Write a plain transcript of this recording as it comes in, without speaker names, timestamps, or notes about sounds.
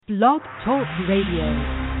Blog Talk Radio.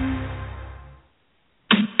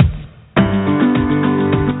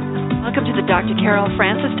 Welcome to the Dr. Carol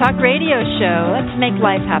Francis Talk Radio Show. Let's make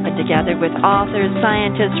life happen together with authors,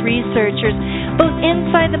 scientists, researchers, both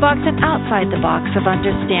inside the box and outside the box of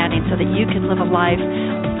understanding so that you can live a life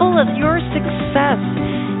full of your success,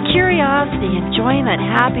 curiosity, enjoyment,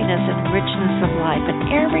 happiness, and richness of life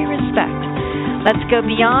in every respect. Let's go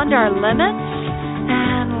beyond our limits,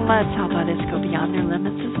 and let's help others go beyond their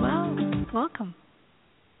limits as well. Welcome.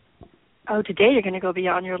 Oh, today you're going to go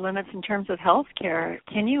beyond your limits in terms of health care.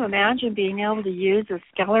 Can you imagine being able to use a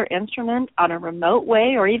Scalar instrument on a remote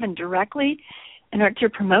way or even directly in order to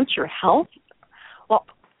promote your health? Well,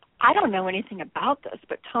 I don't know anything about this,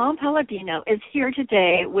 but Tom Paladino is here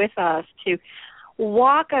today with us to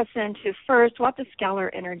walk us into first what the Scalar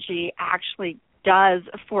Energy actually does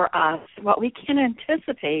for us, what we can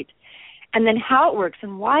anticipate, and then how it works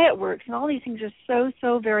and why it works. And all these things are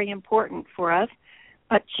so very important for us.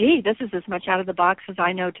 But, gee, this is as much out of the box as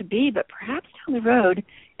I know to be, but perhaps down the road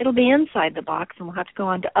it'll be inside the box and we'll have to go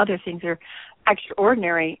on to other things that are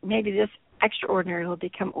extraordinary. Maybe this extraordinary will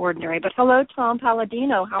become ordinary. But hello, Tom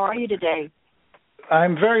Paladino. How are you today?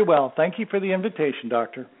 I'm very well. Thank you for the invitation,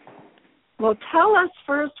 Doctor. Well, tell us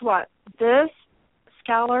first what this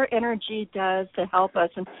Scalar Energy does to help us.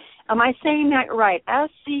 And am I saying that right?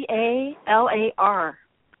 SCALAR.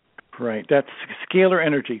 Right. That's Scalar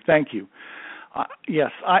Energy. Thank you.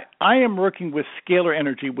 Yes, I am working with scalar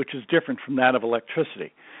energy, which is different from that of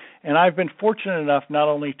electricity. And I've been fortunate enough not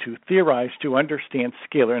only to theorize, to understand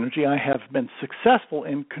scalar energy, I have been successful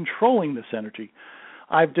in controlling this energy.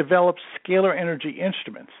 I've developed scalar energy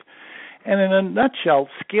instruments. And in a nutshell,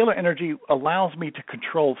 scalar energy allows me to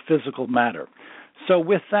control physical matter. So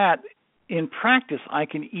with that, in practice, I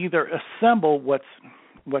can either assemble what's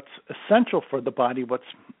essential for the body, what's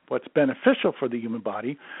beneficial for the human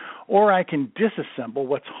body, or I can disassemble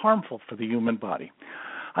what's harmful for the human body.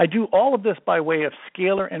 I do all of this by way of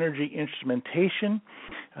scalar energy instrumentation.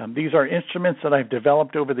 These are instruments that I've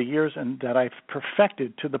developed over the years and that I've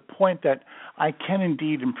perfected to the point that I can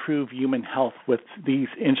indeed improve human health with these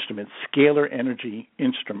instruments, scalar energy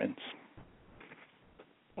instruments.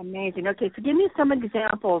 Amazing. Okay, so give me some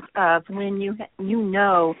examples of when you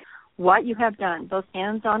know what you have done, both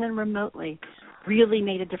hands-on and remotely, really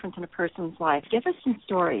made a difference in a person's life. Give us some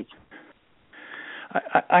stories.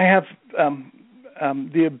 I have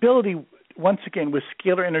the ability, once again, with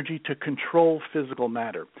scalar energy to control physical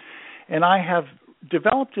matter. And I have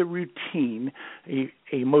developed a routine,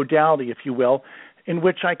 a modality, if you will, in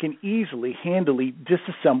which I can easily, handily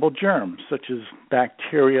disassemble germs, such as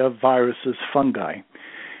bacteria, viruses, fungi.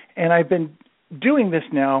 And I've been doing this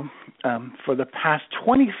now for the past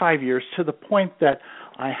 25 years to the point that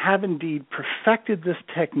I have indeed perfected this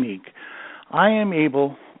technique. I am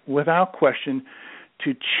able, without question,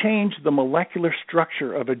 to change the molecular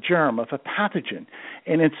structure of a germ, of a pathogen.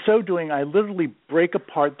 And in so doing, I literally break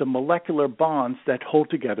apart the molecular bonds that hold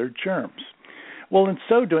together germs. Well, in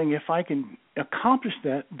so doing, if I can accomplish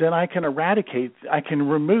that, then I can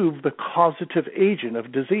remove the causative agent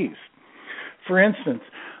of disease. For instance,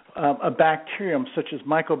 a bacterium such as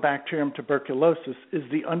Mycobacterium tuberculosis is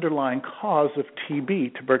the underlying cause of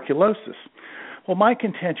TB, tuberculosis. Well, my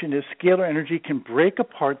contention is scalar energy can break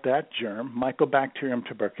apart that germ, Mycobacterium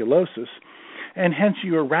tuberculosis, and hence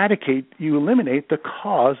you eliminate the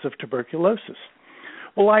cause of tuberculosis.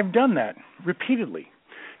 Well, I've done that repeatedly,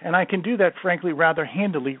 and I can do that, frankly, rather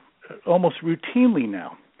handily, almost routinely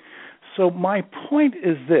now. So my point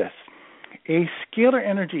is this. A scalar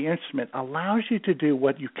energy instrument allows you to do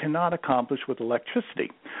what you cannot accomplish with electricity.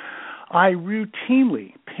 I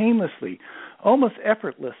routinely, painlessly, almost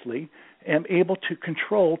effortlessly am able to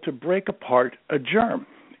control, to break apart a germ.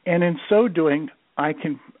 And in so doing, I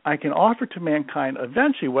can offer to mankind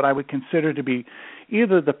eventually what I would consider to be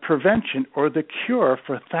either the prevention or the cure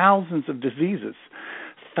for thousands of diseases,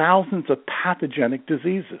 thousands of pathogenic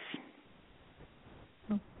diseases.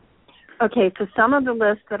 Okay, so some of the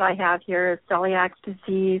list that I have here is celiac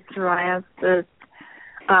disease, psoriasis,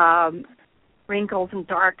 wrinkles and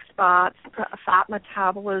dark spots, fat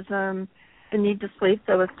metabolism, the need to sleep,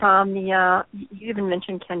 so insomnia. You even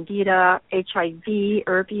mentioned Candida, HIV,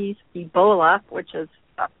 Herpes, Ebola, which is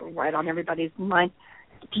right on everybody's mind.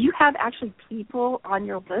 Do you have actually people on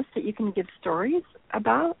your list that you can give stories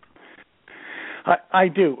about? I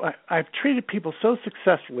do. I've treated people so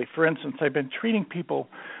successfully. For instance, I've been treating people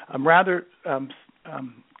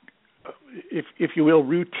if you will,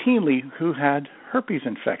 routinely who had herpes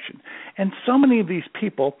infection. And so many of these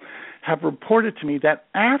people have reported to me that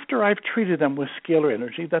after I've treated them with scalar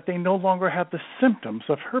energy that they no longer have the symptoms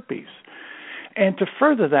of herpes. And to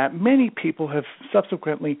further that, many people have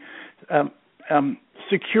subsequently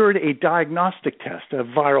secured a diagnostic test, a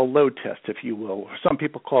viral load test, if you will, or some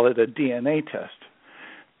people call it a DNA test.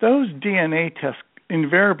 Those DNA tests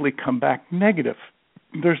invariably come back negative.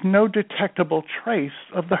 There's no detectable trace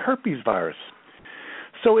of the herpes virus.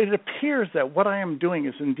 So it appears that what I am doing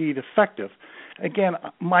is indeed effective. Again,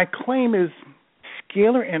 my claim is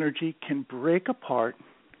scalar energy can break apart,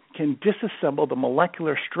 can disassemble the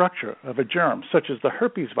molecular structure of a germ, such as the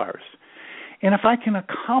herpes virus. And if I can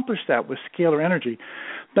accomplish that with scalar energy,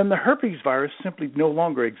 then the herpes virus simply no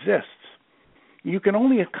longer exists. You can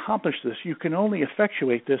only accomplish this, you can only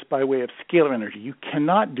effectuate this by way of scalar energy. You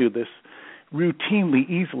cannot do this routinely,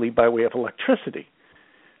 easily by way of electricity.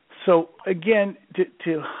 So again,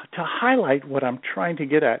 to highlight what I'm trying to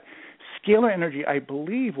get at, scalar energy, I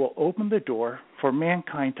believe, will open the door for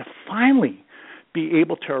mankind to finally be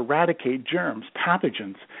able to eradicate germs,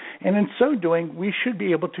 pathogens, and in so doing, we should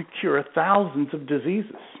be able to cure thousands of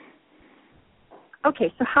diseases.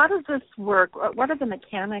 Okay, so how does this work? What are the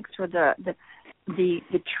mechanics or the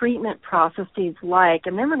treatment processes like?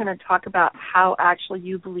 And then we're going to talk about how actually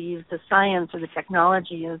you believe the science or the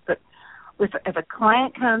technology is. But if a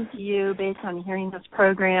client comes to you based on hearing this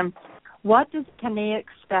program, what can they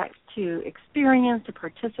expect to experience, to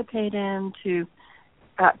participate in, to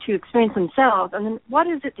experience themselves? And then what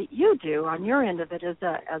is it that you do on your end of it as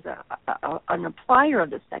an applier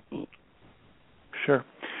of this technique? Sure.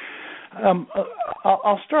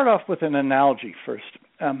 I'll start off with an analogy first.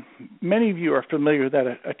 Many of you are familiar that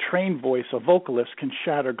a trained voice, a vocalist, can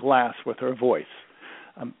shatter glass with her voice.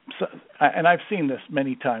 And I've seen this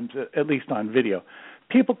many times, at least on video.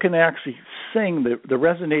 People can actually sing the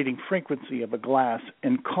resonating frequency of a glass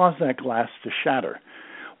and cause that glass to shatter.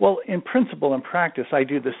 Well, in principle and practice, I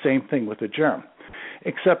do the same thing with a germ,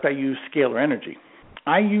 except I use scalar energy.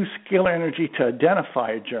 I use scalar energy to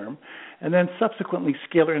identify a germ, and then subsequently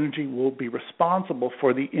scalar energy will be responsible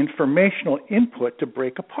for the informational input to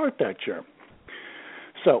break apart that germ.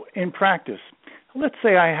 So in practice, let's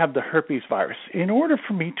say I have the herpes virus. In order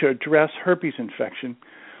for me to address herpes infection,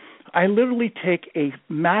 I literally take a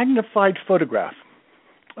magnified photograph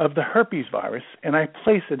of the herpes virus and I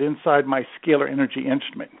place it inside my scalar energy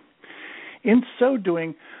instrument. In so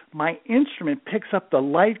doing, my instrument picks up the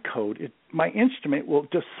light code. My instrument will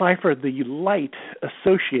decipher the light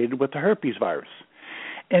associated with the herpes virus.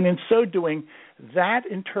 And in so doing, that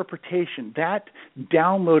interpretation, that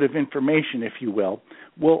download of information, if you will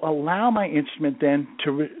allow my instrument then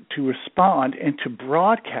to respond and to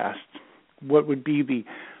broadcast what would be the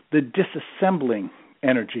disassembling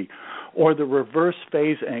energy or the reverse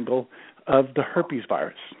phase angle of the herpes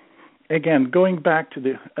virus. Again, going back to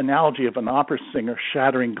the analogy of an opera singer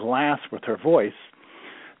shattering glass with her voice,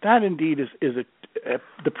 that indeed is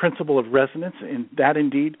the principle of resonance, and that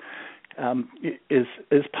indeed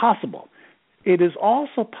is possible. It is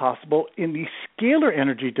also possible in the scalar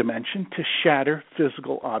energy dimension to shatter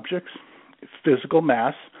physical objects, physical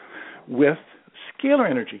mass, with scalar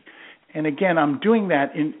energy. And again, I'm doing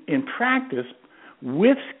that in practice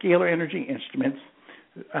with scalar energy instruments,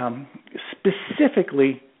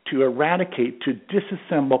 specifically to eradicate, to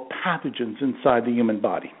disassemble pathogens inside the human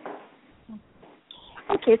body.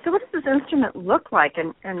 Okay, so what does this instrument look like,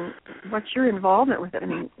 and what's your involvement with it? I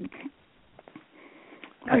mean,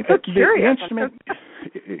 I'm so curious.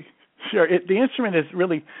 Sure. The instrument is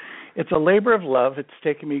really, it's a labor of love. It's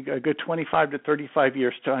taken me a good 25 to 35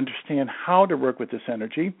 years to understand how to work with this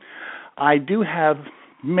energy. I do have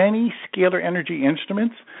many scalar energy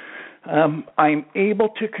instruments. I'm able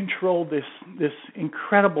to control this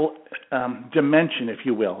incredible dimension, if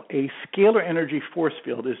you will. A scalar energy force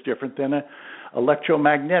field is different than an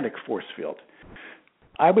electromagnetic force field.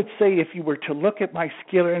 I would say if you were to look at my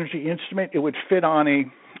scalar energy instrument, it would fit on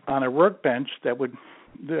a workbench that would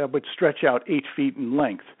stretch out 8 feet in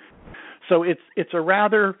length. So it's a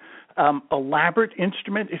rather elaborate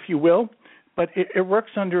instrument, if you will, but it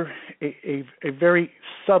works under a very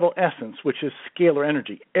subtle essence, which is scalar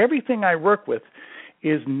energy. Everything I work with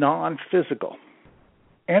is non-physical.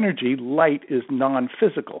 Energy, light, is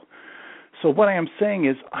non-physical. So what I am saying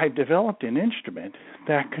is I developed an instrument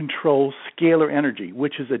that controls scalar energy,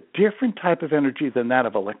 which is a different type of energy than that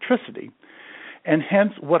of electricity. And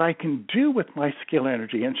hence, what I can do with my scalar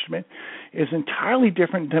energy instrument is entirely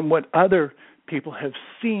different than what other people have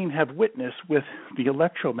seen, have witnessed with the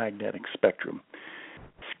electromagnetic spectrum.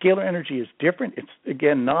 Scalar energy is different. It's,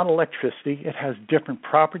 again, not electricity. It has different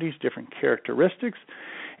properties, different characteristics.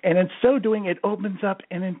 And in so doing, it opens up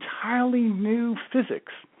an entirely new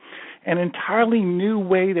physics, an entirely new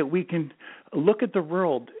way that we can look at the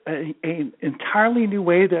world, an entirely new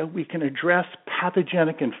way that we can address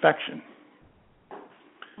pathogenic infection.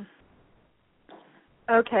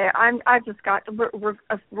 Okay, I've just got.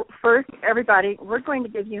 First, everybody, we're going to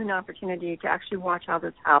give you an opportunity to actually watch how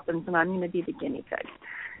this happens, and I'm going to be the guinea pig.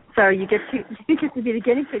 So you get to be the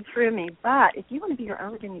guinea pig through me. But if you want to be your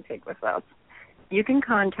own guinea pig with us, you can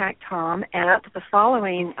contact Tom at the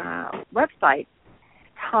following website: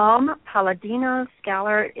 Tom Paladino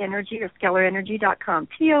Scalar Energy, or scalarenergy.com.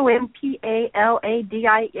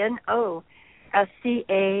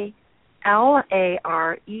 TOMPALADINO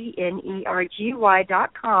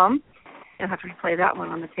SCALARENERGY.com. You'll have to replay that one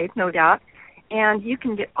on the tape, no doubt. And you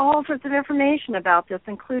can get all sorts of information about this,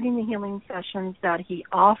 including the healing sessions that he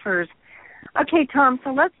offers. Okay, Tom,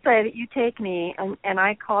 so let's say that you take me and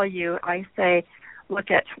I call you. I say,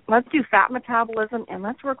 let's do fat metabolism, and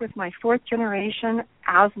let's work with my 4th generation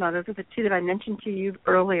asthma. Those are the 2 that I mentioned to you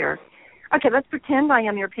earlier. Okay, let's pretend I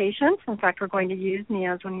am your patient. In fact, we're going to use me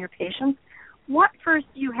as one of your patients. What first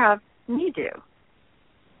do you have me do?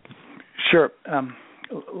 Sure.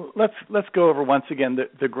 Let's go over once again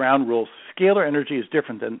the ground rules. Scalar energy is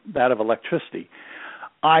different than that of electricity.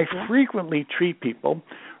 I frequently treat people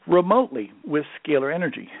remotely with scalar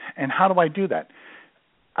energy. And how do I do that?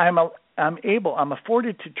 I'm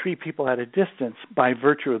afforded to treat people at a distance by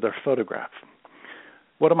virtue of their photograph.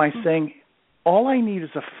 What am I saying? All I need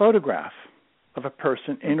is a photograph of a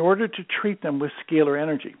person in order to treat them with scalar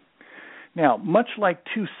energy. Now, much like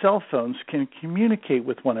 2 cell phones can communicate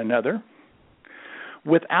with one another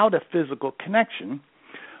without a physical connection,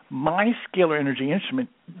 my scalar energy instrument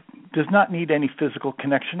does not need any physical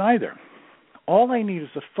connection either. All I need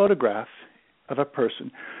is a photograph of a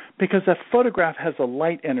person, because that photograph has a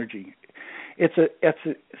light energy. It's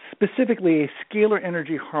specifically a scalar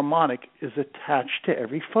energy harmonic is attached to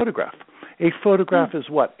every photograph. A photograph is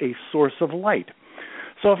what? A source of light.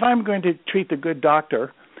 So if I'm going to treat the good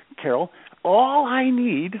doctor, Carol, all I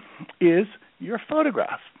need is your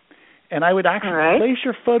photograph. And I would actually place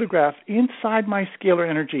your photograph inside my scalar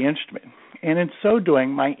energy instrument. And in so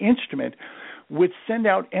doing, my instrument would send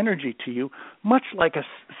out energy to you, much like a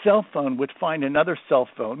cell phone would find another cell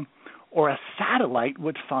phone, or a satellite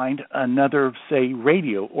would find another, say,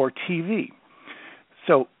 radio or TV.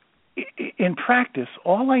 So in practice,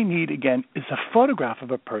 all I need, again, is a photograph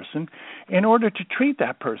of a person in order to treat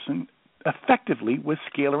that person effectively with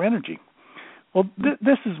scalar energy. Well,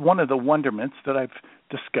 this is one of the wonderments that I've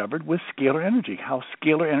discovered with scalar energy, how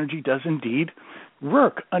scalar energy does indeed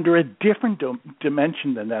work under a different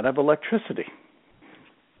dimension than that of electricity.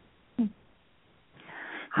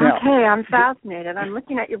 Now, okay, I'm fascinated. I'm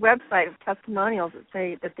looking at your website of testimonials that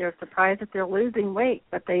say that they're surprised that they're losing weight,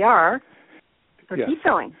 but they are. So keep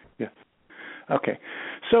going. Yes. Okay.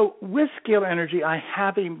 So with scalar energy, I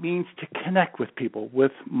have a means to connect with people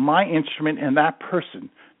with my instrument and that person,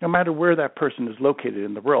 no matter where that person is located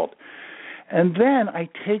in the world. And then I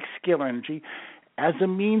take scalar energy as a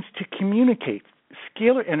means to communicate.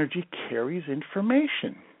 Scalar energy carries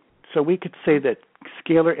information. So we could say that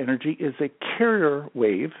scalar energy is a carrier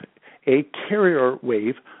wave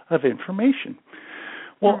of information.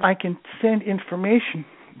 Well, I can send information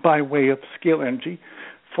by way of scalar energy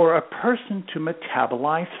for a person to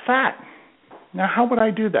metabolize fat. Now, how would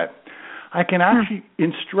I do that? I can actually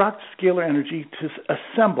instruct scalar energy to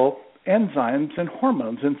assemble enzymes and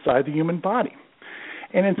hormones inside the human body.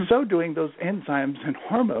 And in so doing, those enzymes and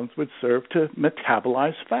hormones would serve to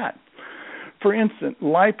metabolize fat. For instance,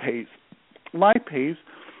 lipase. Lipase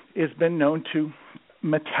has been known to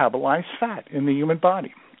metabolize fat in the human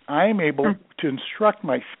body. I am able to instruct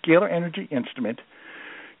my scalar energy instrument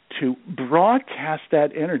to broadcast that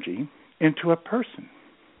energy into a person.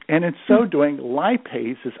 And in so doing,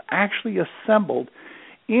 lipase is actually assembled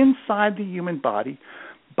inside the human body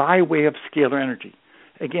by way of scalar energy.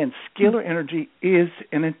 Again, scalar energy is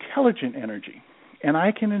an intelligent energy, and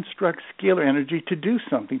I can instruct scalar energy to do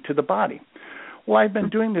something to the body. Well, I've been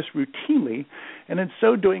doing this routinely, and in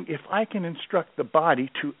so doing, if I can instruct the body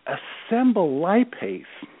to assemble lipase,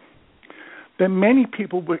 then many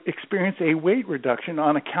people will experience a weight reduction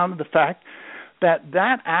on account of the fact that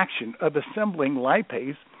that action of assembling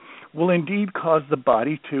lipase will indeed cause the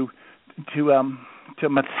body to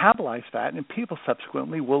metabolize fat, and people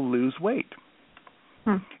subsequently will lose weight.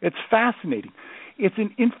 It's fascinating. It's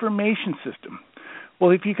an information system. Well,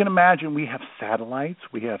 if you can imagine, we have satellites,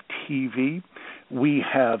 we have TV, we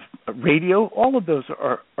have radio. All of those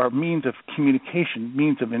are means of communication,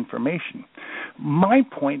 means of information. My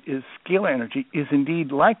point is scalar energy is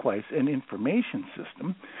indeed likewise an information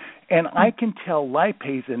system, and I can tell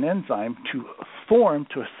lipase, an enzyme, to form,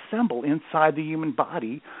 to assemble inside the human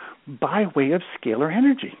body by way of scalar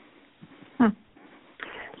energy.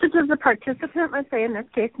 So does the participant, let's say in this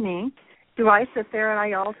case me, do I sit there and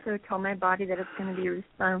I also tell my body that it's going to be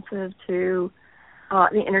responsive to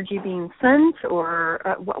the energy being sent, or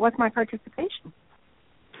what's my participation?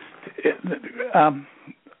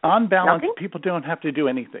 On balance, Nothing? people don't have to do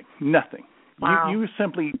anything. Nothing. Wow. You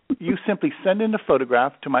simply send in a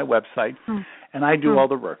photograph to my website, and I do all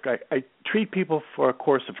the work. I treat people for a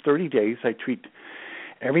course of 30 days. I treat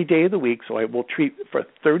every day of the week, so I will treat for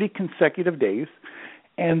 30 consecutive days,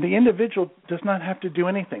 and the individual does not have to do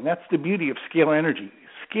anything. That's the beauty of scalar energy.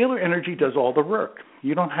 Scalar energy does all the work.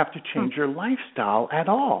 You don't have to change your lifestyle at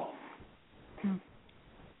all.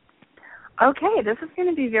 Okay, this is going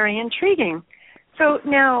to be very intriguing. So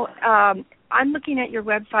now I'm looking at your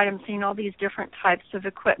website. I'm seeing all these different types of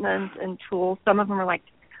equipment and tools. Some of them are like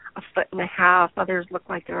 1.5 feet. Others look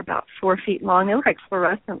like they're about 4 feet long. They look like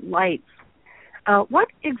fluorescent lights. What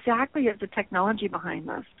exactly is the technology behind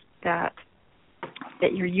this that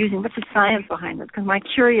you're using? What's the science behind this? Because my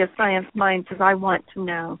curious science mind says I want to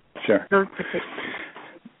know. Sure. Those particular.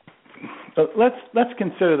 So let's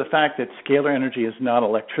consider the fact that scalar energy is not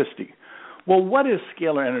electricity. Well, what is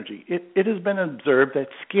scalar energy? It has been observed that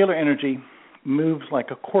scalar energy moves like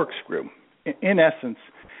a corkscrew. In essence,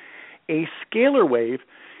 a scalar wave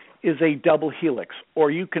is a double helix, or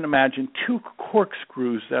you can imagine two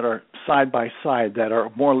corkscrews that are side by side that are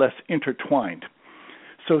more or less intertwined.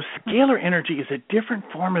 So scalar energy is a different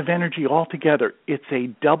form of energy altogether. It's a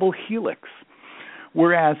double helix,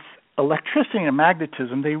 whereas electricity and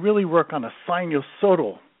magnetism, they really work on a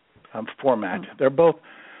sinusoidal format. They're both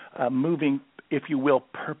moving, if you will,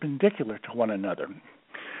 perpendicular to one another.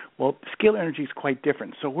 Well, scalar energy is quite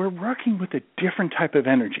different. So we're working with a different type of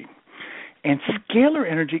energy. And scalar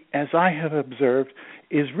energy, as I have observed,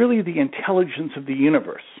 is really the intelligence of the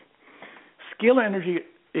universe. Scalar energy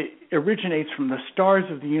originates from the stars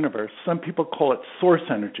of the universe. Some people call it source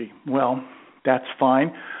energy. Well, that's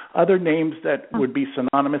fine. Other names that would be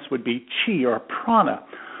synonymous would be chi or prana,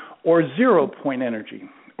 or zero-point energy,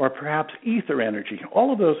 or perhaps ether energy.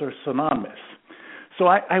 All of those are synonymous. So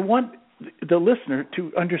I want the listener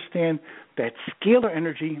to understand that scalar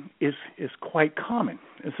energy is quite common.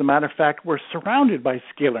 As a matter of fact, we're surrounded by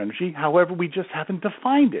scalar energy. However, we just haven't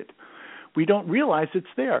defined it. We don't realize it's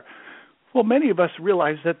there. Well, many of us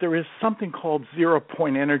realize that there is something called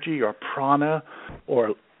zero-point energy or prana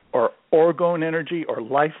or orgone energy or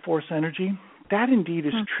life force energy. That indeed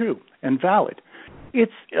is true and valid.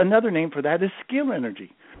 It's another name for that is scalar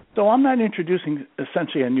energy. So I'm not introducing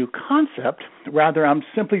essentially a new concept. Rather, I'm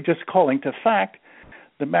simply just calling to fact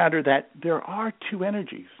the matter that there are two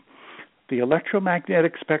energies. The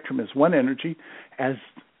electromagnetic spectrum is one energy, as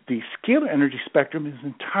the scalar energy spectrum is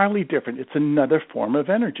entirely different. It's another form of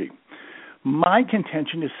energy. My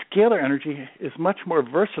contention is scalar energy is much more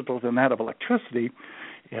versatile than that of electricity.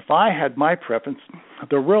 If I had my preference,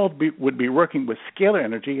 the world would be working with scalar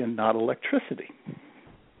energy and not electricity.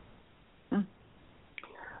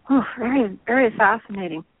 Oh, very, very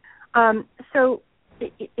fascinating. So,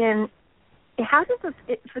 how does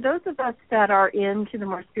this, for those of us that are into the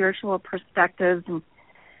more spiritual perspectives and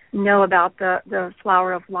know about the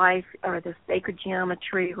flower of life or the sacred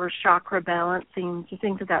geometry or chakra balancing,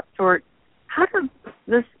 things of that sort, how does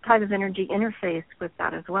this type of energy interface with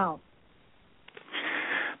that as well?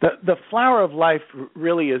 The flower of life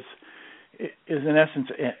really is in essence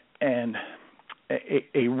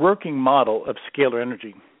a working model of scalar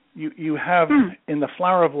energy. You have in the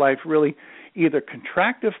flower of life really either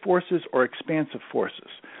contractive forces or expansive forces.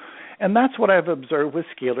 And that's what I've observed with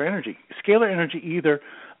scalar energy. Scalar energy either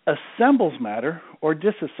assembles matter or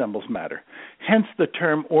disassembles matter, hence the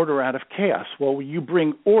term order out of chaos. Well, you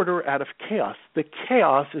bring order out of chaos. The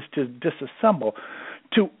chaos is to disassemble.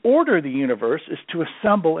 To order the universe is to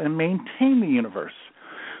assemble and maintain the universe.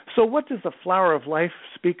 So what does the flower of life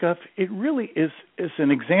speak of? It really is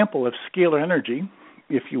an example of scalar energy,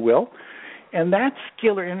 if you will, and that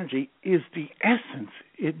scalar energy is the essence.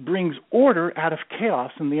 It brings order out of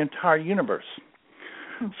chaos in the entire universe.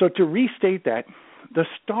 So to restate that, the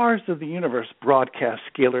stars of the universe broadcast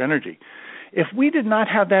scalar energy. If we did not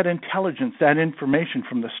have that intelligence, that information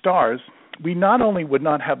from the stars, we not only would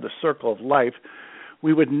not have the circle of life,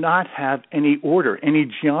 we would not have any order, any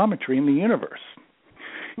geometry in the universe.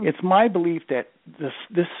 It's my belief that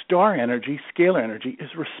this star energy, scalar energy, is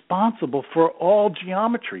responsible for all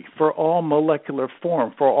geometry, for all molecular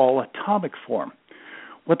form, for all atomic form.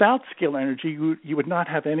 Without scalar energy, you would not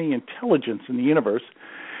have any intelligence in the universe,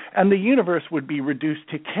 and the universe would be reduced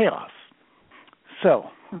to chaos. So,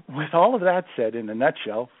 with all of that said, in a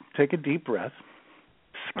nutshell, take a deep breath.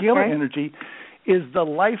 Scalar energy is the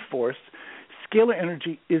life force. Scalar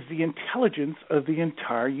energy is the intelligence of the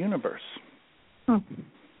entire universe. Do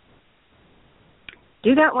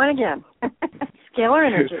that one again. Scalar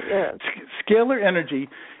energy is. Scalar energy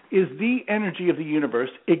is the energy of the universe.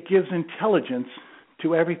 It gives intelligence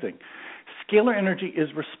to everything. Scalar energy is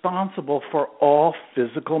responsible for all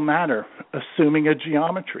physical matter, assuming a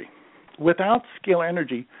geometry. Without scalar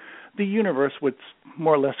energy, the universe would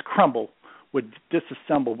more or less crumble, would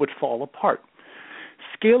disassemble, would fall apart.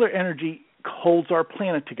 Scalar energy holds our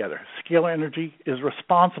planet together. Scalar energy is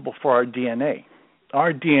responsible for our DNA.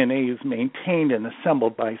 Our DNA is maintained and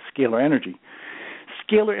assembled by scalar energy.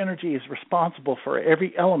 Scalar energy is responsible for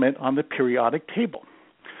every element on the periodic table.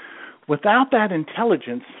 Without that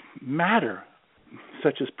intelligence, matter,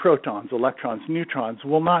 such as protons, electrons, neutrons,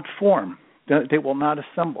 will not form. They will not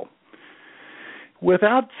assemble.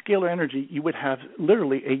 Without scalar energy, you would have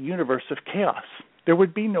literally a universe of chaos. There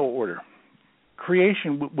would be no order.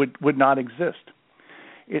 Creation would not exist.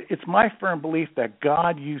 It's my firm belief that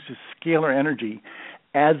God uses scalar energy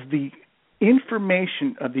as the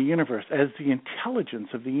information of the universe, as the intelligence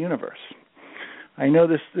of the universe. I know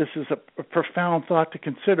this is a profound thought to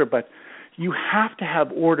consider, but you have to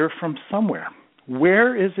have order from somewhere.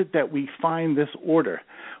 Where is it that we find this order?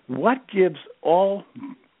 What gives all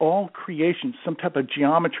creation some type of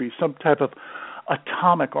geometry, some type of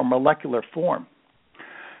atomic or molecular form?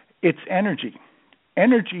 It's energy.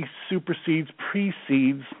 Energy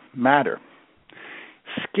precedes matter.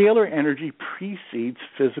 Scalar energy precedes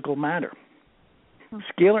physical matter.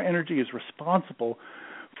 Scalar energy is responsible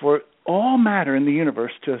for all matter in the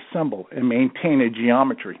universe to assemble and maintain a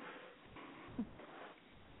geometry.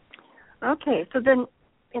 Okay, so then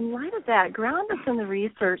in light of that, ground us in the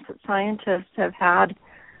research that scientists have had.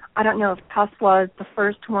 I don't know if Tesla is the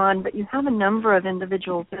first one, but you have a number of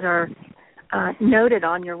individuals that are noted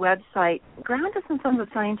on your website. Ground us in some of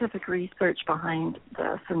the scientific research behind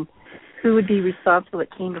this, and who would be responsible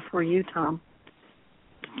that came before you, Tom?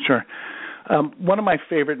 Sure. One of my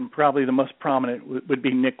favorite and probably the most prominent would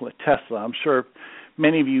be Nikola Tesla. I'm sure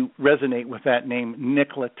many of you resonate with that name,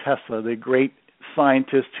 Nikola Tesla, the great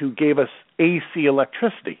scientist who gave us AC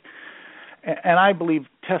electricity. And I believe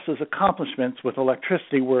Tesla's accomplishments with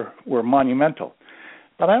electricity were monumental.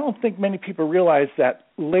 But I don't think many people realize that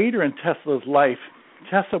later in Tesla's life,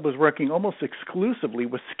 Tesla was working almost exclusively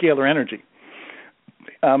with scalar energy.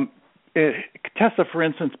 Tesla, for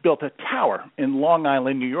instance, built a tower in Long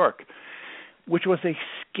Island, New York, which was a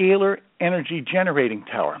scalar energy generating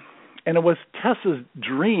tower. And it was Tesla's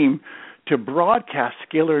dream to broadcast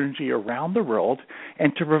scalar energy around the world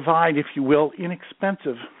and to provide, if you will,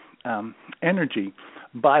 inexpensive energy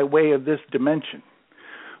by way of this dimension.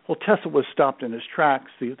 Well, Tesla was stopped in his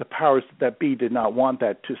tracks. The powers that be did not want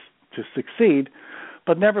that to succeed.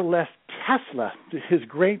 But nevertheless, Tesla, his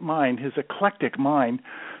great mind, his eclectic mind,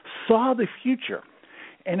 saw the future.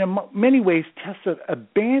 And in many ways, Tesla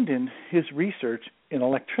abandoned his research in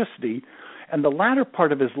electricity. And the latter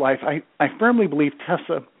part of his life, I firmly believe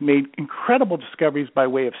Tesla made incredible discoveries by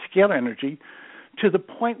way of scalar energy to the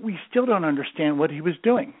point we still don't understand what he was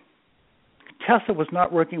doing. Tesla was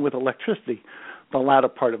not working with electricity the latter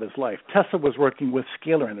part of his life. Tesla was working with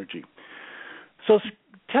scalar energy. So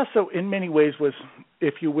Tesla, in many ways, was,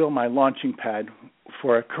 if you will, my launching pad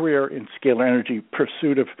for a career in scalar energy,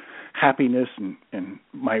 pursuit of happiness, and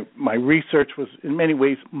my research was in many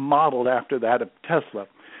ways modeled after that of Tesla.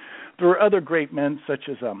 There were other great men such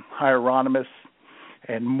as Hieronymus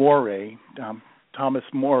and Moray, Thomas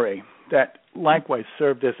Moray, that likewise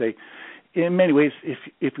served as in many ways,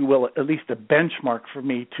 if you will, at least a benchmark for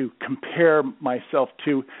me to compare myself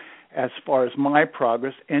to as far as my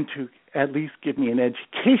progress and to at least give me an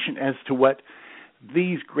education as to what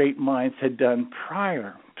these great minds had done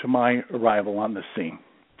prior to my arrival on the scene.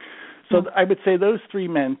 So I would say those three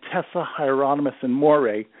men, Tesla, Hieronymus, and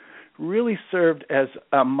Moray, really served as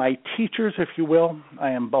my teachers, if you will.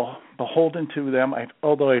 I am beholden to them,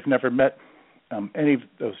 although I've never met any of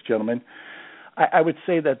those gentlemen. I would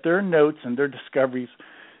say that their notes and their discoveries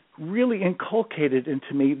really inculcated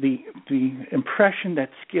into me the impression that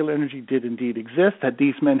scalar energy did indeed exist, that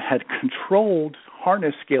these men had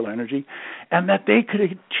harnessed scalar energy, and that they could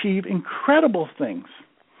achieve incredible things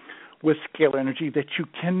with scalar energy that you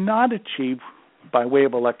cannot achieve by way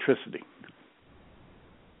of electricity.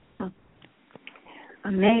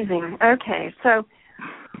 Amazing. Okay, so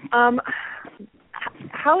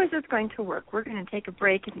how is this going to work? We're going to take a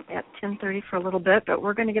break at 10:30 for a little bit, but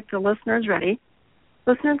we're going to get the listeners ready.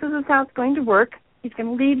 Listeners, this is how it's going to work. He's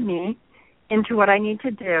going to lead me into what I need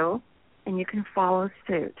to do, and you can follow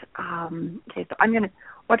suit. Okay, so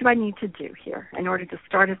what do I need to do here in order to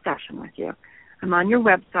start a session with you? I'm on your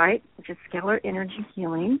website, which is Scalar Energy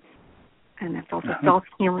Healing, and it's also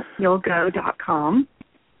selfhealgo.com.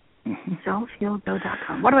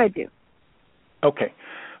 Selfhealgo.com. What do I do? Okay.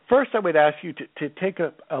 First, I would ask you to take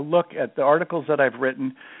a look at the articles that I've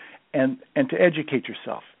written and to educate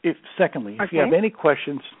yourself. Secondly, if you have any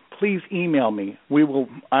questions, please email me.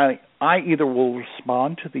 I either will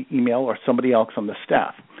respond to the email or somebody else on the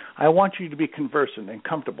staff. I want you to be conversant and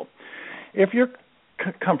comfortable. If you're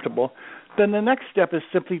comfortable, then the next step is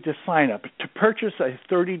simply to sign up, to purchase a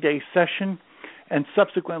 30-day session, and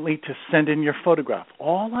subsequently to send in your photograph.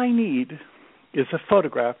 All I need is a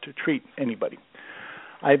photograph to treat anybody.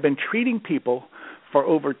 I've been treating people for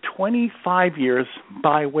over 25 years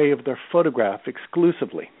by way of their photograph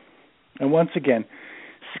exclusively. And once again,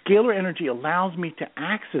 Scalar Energy allows me to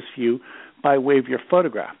access you by way of your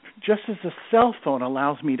photograph, just as a cell phone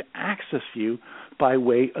allows me to access you by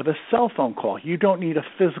way of a cell phone call. You don't need a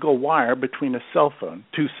physical wire between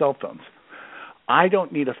two cell phones. I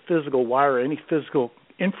don't need a physical wire or any physical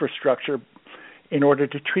infrastructure in order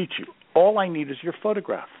to treat you. All I need is your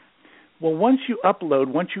photograph. Well, once you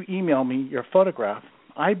email me your photograph,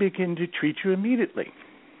 I begin to treat you immediately.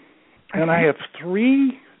 Okay. And I have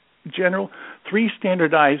three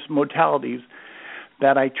standardized modalities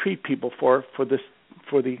that I treat people for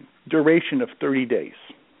the duration of 30 days.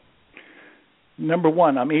 Number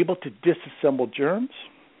one, I'm able to disassemble germs.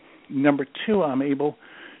 Number two, I'm able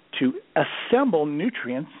to assemble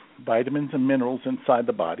nutrients, vitamins and minerals inside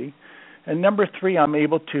the body. And number three, I'm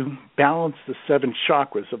able to balance the 7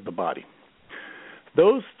 chakras of the body.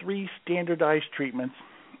 Those 3 standardized treatments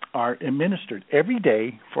are administered every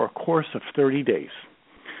day for a course of 30 days.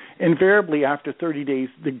 Invariably, after 30 days,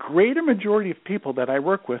 the greater majority of people that I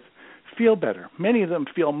work with feel better. Many of them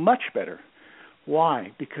feel much better.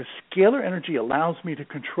 Why? Because Scalar Energy allows me to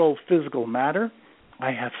control physical matter.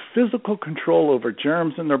 I have physical control over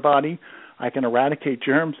germs in their body. I can eradicate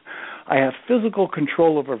germs. I have physical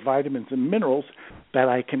control over vitamins and minerals that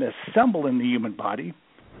I can assemble in the human body.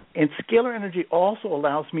 And Scalar Energy also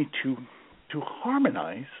allows me to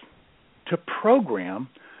harmonize, to program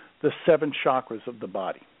the 7 chakras of the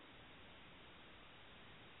body.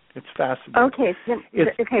 It's fascinating.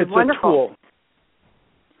 It's wonderful. A tool.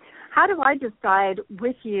 How do I decide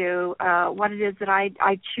with you what it is that I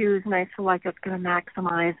choose and I select that's going to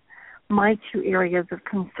maximize my 2 areas of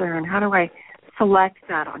concern? How do I select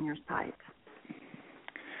that on your site?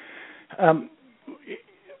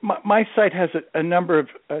 My site has a number of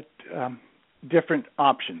different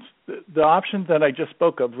options. The option that I just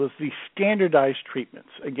spoke of was the standardized treatments,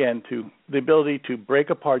 again, to the ability to break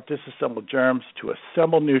apart, disassemble germs, to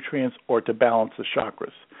assemble nutrients, or to balance the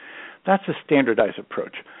chakras. That's a standardized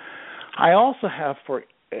approach. I also have for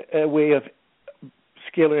a way of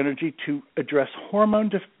Scalar Energy to address hormone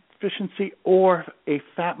deficiency or a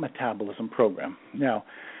fat metabolism program. Now,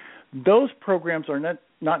 those programs are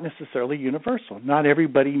not necessarily universal. Not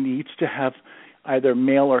everybody needs to have either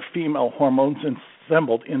male or female hormones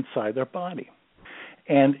assembled inside their body.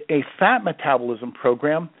 And a fat metabolism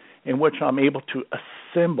program in which I'm able to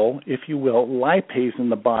assemble, if you will, lipase in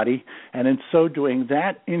the body, and in so doing,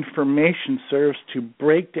 that information serves to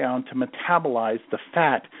break down, to metabolize the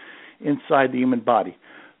fat inside the human body.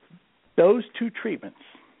 Those 2 treatments,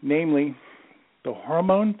 namely the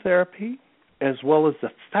hormone therapy as well as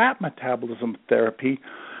the fat metabolism therapy,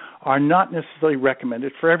 are not necessarily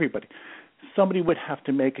recommended for everybody. Somebody would have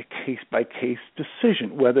to make a case-by-case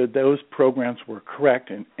decision whether those programs were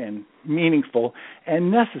correct and meaningful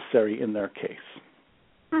and necessary in their case.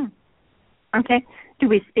 Okay. Do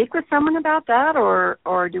we speak with someone about that,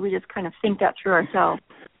 or do we just kind of think that through ourselves?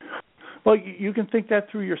 Well, you can think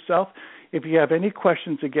that through yourself. If you have any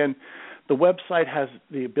questions, again, the website has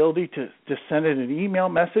the ability to send in an email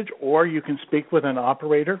message, or you can speak with an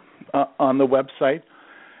operator on the website.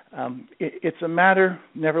 It's a matter,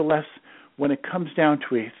 nevertheless, when it comes down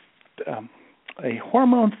to a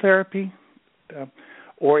hormone therapy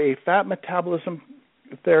or a fat metabolism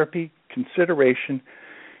therapy consideration,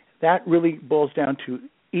 that really boils down to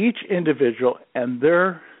each individual and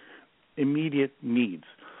their immediate needs.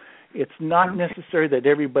 It's not necessary that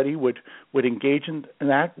everybody would engage in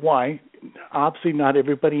that. Why? Obviously, not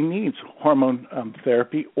everybody needs hormone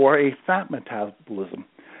therapy or a fat metabolism.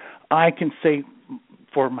 I can say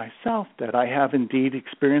for myself that I have indeed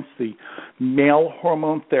experienced the male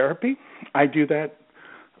hormone therapy. I do that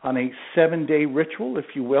on a 7-day ritual, if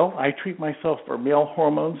you will. I treat myself for male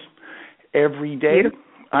hormones every day.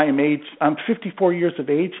 I'm 54 years of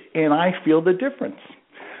age, and I feel the difference.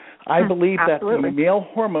 I believe that the male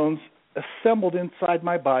hormones assembled inside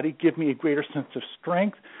my body give me a greater sense of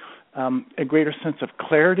strength, a greater sense of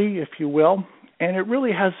clarity, if you will, and it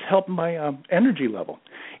really has helped my energy level.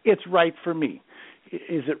 It's right for me.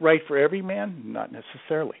 Is it right for every man? Not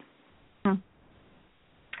necessarily.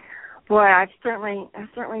 Boy, I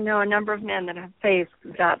certainly know a number of men that have faced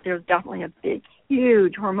that. There's definitely a big,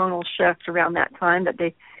 huge hormonal shift around that time that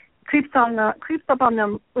they creeps up on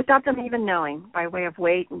them without them even knowing, by way of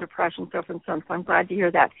weight and depression, so forth and so on. So I'm glad to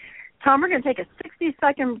hear that. Tom, we're going to take a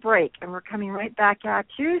 60-second break, and we're coming right back at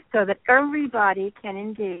you so that everybody can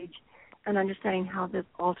engage in understanding how this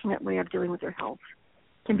alternate way of dealing with their health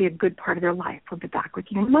can be a good part of their life. We'll be back with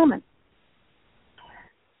you in a moment.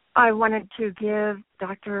 I wanted to give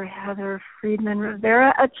Dr. Heather Friedman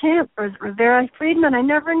Rivera a chance. Or Rivera Friedman, I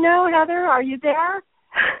never know. Heather, are you there?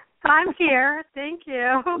 I'm here. Thank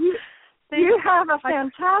you. You have a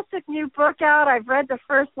fantastic new book out. I've read the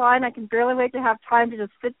first line. I can barely wait to have time to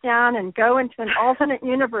just sit down and go into an alternate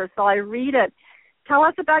universe while I read it. Tell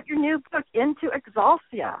us about your new book, Into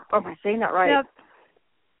Exaltia. Oh, am I saying that right? Yep.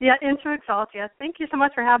 Yeah, Into Exaltia. Thank you so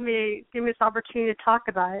much for having me, giving me this opportunity to talk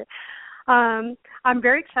about it. I'm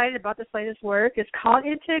very excited about this latest work. It's called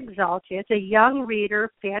Into Exaltia. It's a young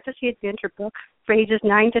reader fantasy adventure book for ages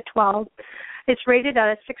 9 to 12. It's rated at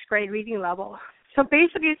a 6th grade reading level. So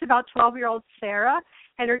basically it's about 12-year-old Sarah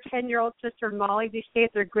and her 10-year-old sister Molly. They stay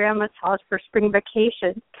at their grandma's house for spring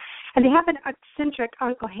vacation. And they have an eccentric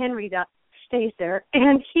Uncle Henry that stays there.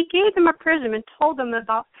 And he gave them a prism and told them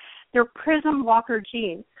about their prism walker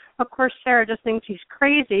gene. Of course, Sarah just thinks he's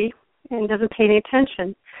crazy and doesn't pay any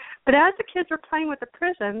attention. But as the kids were playing with the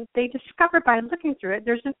prism, they discovered by looking through it,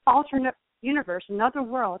 there's an alternate universe, another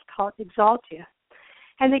world called Exaltia.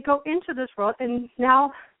 And they go into this world, and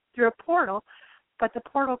now through a portal, but the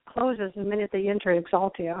portal closes the minute they enter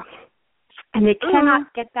Exaltia. And they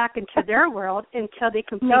cannot get back into their world until they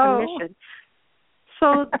complete a mission.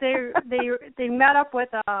 So they met up with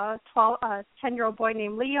a 10-year-old boy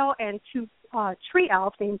named Leo and 2 tree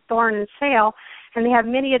elves named Thorn and Sail, and they have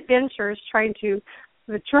many adventures trying to,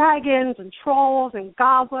 with dragons and trolls and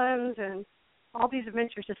goblins and all these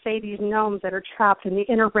adventures to save these gnomes that are trapped in the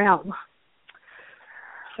inner realm.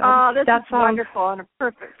 So this is wonderful and a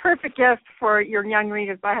perfect gift for your young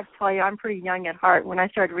readers. But I have to tell you, I'm pretty young at heart. When I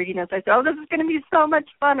started reading this, I said, this is going to be so much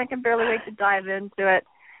fun. I can barely wait to dive into it.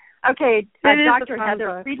 Okay, Dr.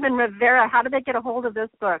 Heather Friedman Rivera, how do they get a hold of this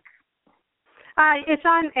book? It's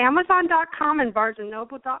on Amazon.com and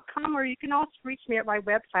BarnesandNoble.com, or you can also reach me at my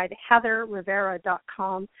website,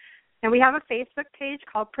 HeatherRivera.com. And we have a Facebook page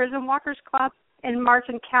called Prism Walkers Club, and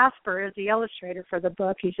Martin Casper is the illustrator for the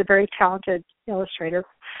book. He's a very talented illustrator.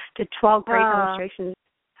 Did 12 great illustrations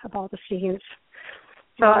of all the scenes.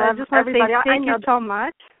 So I just want to say thank you so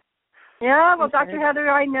much. Yeah, well, Dr. Heather,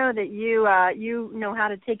 I know that you know how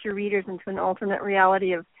to take your readers into an alternate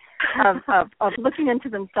reality of looking into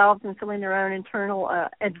themselves and feeling their own internal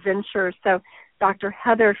adventure. So Dr.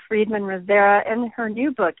 Heather Friedman Rivera and her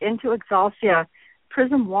new book, Into Exaltia,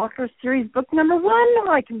 Prism Walker Series, book number 1.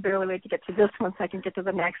 Oh, I can barely wait to get to this one so I can get to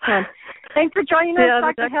the next one. Thanks for joining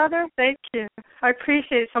us, Dr. Heather. Thank you. I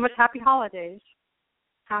appreciate it so much. Happy holidays.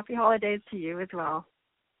 Happy holidays to you as well.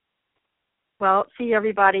 Well, see,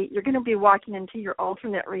 everybody, you're going to be walking into your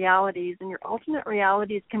alternate realities, and your alternate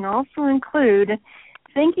realities can also include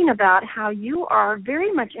thinking about how you are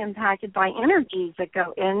very much impacted by energies that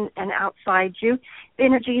go in and outside you, the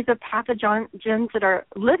energies of pathogens that are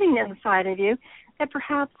living inside of you, that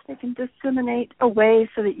perhaps they can disseminate away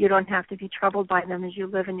so that you don't have to be troubled by them as you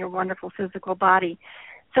live in your wonderful physical body.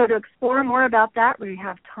 So to explore more about that, we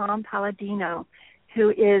have Tom Paladino,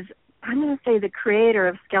 who is, I'm going to say, the creator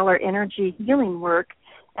of Scalar Energy healing work.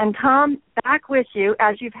 And Tom, back with you.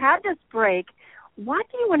 As you've had this break, what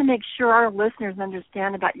do you want to make sure our listeners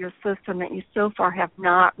understand about your system that you so far have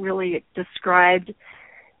not really described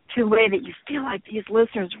to a way that you feel like these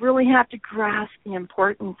listeners really have to grasp the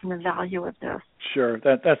importance and the value of this? Sure,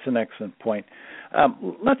 that's an excellent point.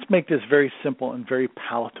 Let's make this very simple and very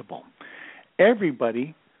palatable.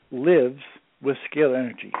 Everybody lives with scalar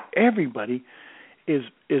energy. Everybody is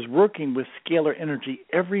working with scalar energy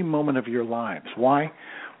every moment of your lives. Why?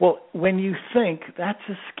 Well, when you think, that's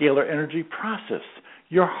a scalar energy process.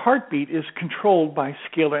 Your heartbeat is controlled by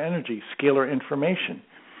scalar energy, scalar information.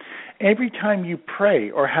 Every time you pray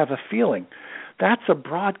or have a feeling, that's a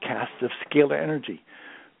broadcast of scalar energy.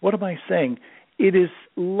 What am I saying? It is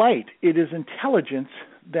light. It is intelligence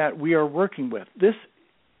that we are working with. This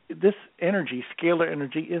energy, scalar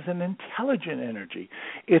energy, is an intelligent energy.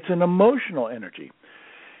 It's an emotional energy.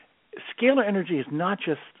 Scalar energy is not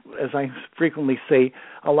just, as I frequently say,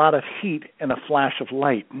 a lot of heat and a flash of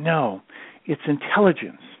light. No, it's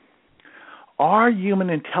intelligence. Our human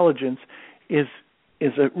intelligence is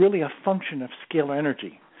really a function of scalar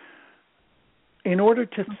energy. in order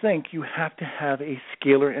to think, you have to have a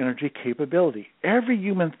scalar energy capability. Every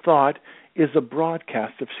human thought is a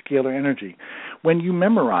broadcast of scalar energy. When you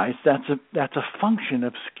memorize, that's a function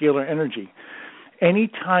of scalar energy.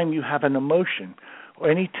 Anytime you have an emotion or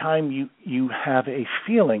anytime you have a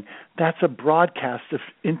feeling, that's a broadcast of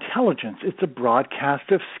intelligence. It's a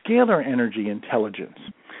broadcast of scalar energy intelligence.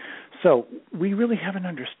 So we really haven't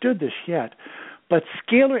understood this yet, but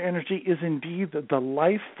scalar energy is indeed the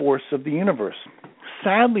life force of the universe.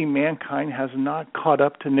 Sadly, mankind has not caught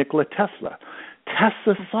up to Nikola Tesla.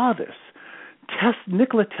 Tesla saw this.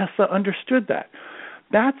 Nikola Tesla understood that.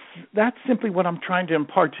 That's simply what I'm trying to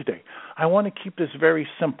impart today. I want to keep this very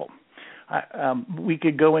simple. We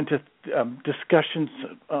could go into discussions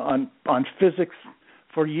on physics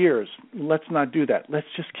for years. Let's not do that. Let's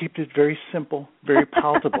just keep it very simple, very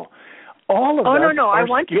palatable. All of us no, I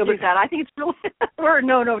want to do that. I think it's really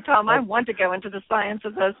no, Tom, I want to go into the science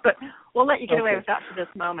of this, but we'll let you get away with that for this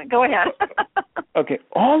moment. Go ahead. Okay,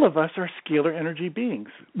 all of us are scalar energy beings.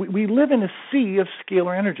 We live in a sea of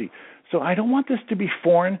scalar energy. So I don't want this to be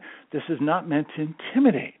foreign. This is not meant to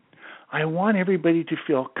intimidate. I want everybody to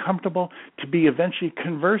feel comfortable, to be eventually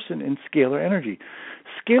conversant in scalar energy.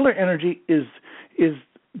 Scalar energy is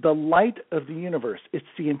the light of the universe. It's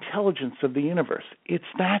the intelligence of the universe. It's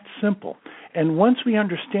that simple. And once we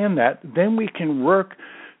understand that, then we can work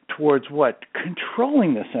towards what?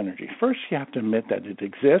 Controlling this energy. First, you have to admit that it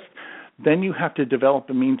exists. Then you have to develop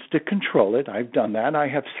a means to control it. I've done that. I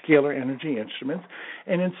have scalar energy instruments.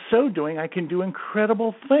 And in so doing, I can do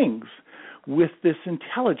incredible things with this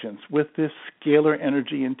intelligence, with this scalar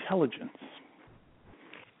energy intelligence.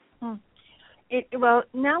 Well,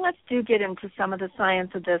 now let's get into some of the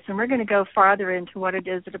science of this, and we're going to go farther into what it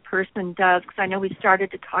is that a person does, because I know we started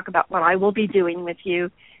to talk about what I will be doing with you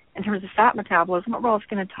in terms of fat metabolism, but we're also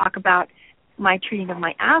going to talk about my treating of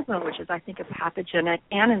my asthma, which is, I think, a pathogenic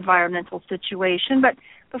and environmental situation. But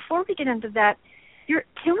before we get into that,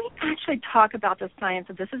 can we actually talk about the science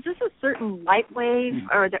of this? Is this a certain light wave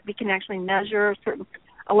or that we can actually measure, a certain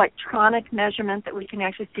electronic measurement that we can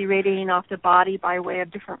actually see radiating off the body by way of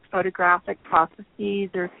different photographic processes?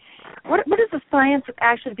 Or what is the science of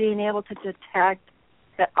actually being able to detect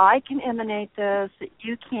that I can emanate this, that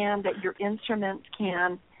you can, that your instruments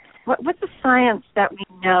can? What's the science that we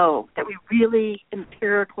know, that we really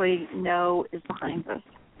empirically know is behind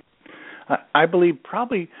this? I believe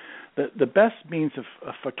probably the best means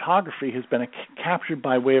of photography has been captured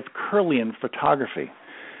by way of Kirlian photography.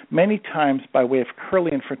 Many times by way of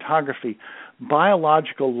Kirlian photography,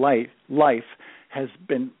 biological life has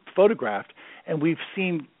been photographed, and we've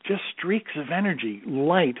seen just streaks of energy,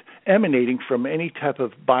 light, emanating from any type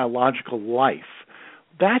of biological life.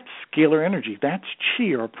 That's scalar energy. That's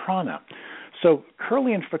chi or prana. So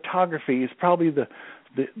Kirlian photography is probably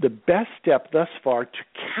the best step thus far to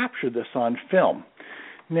capture this on film.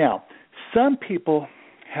 Now, some people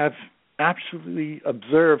have absolutely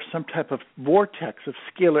observed some type of vortex of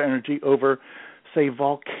scalar energy over, say,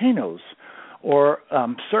 volcanoes, or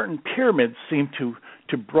certain pyramids seem to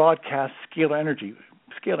broadcast scalar energy.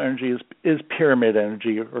 Scalar energy is pyramid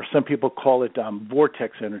energy, or some people call it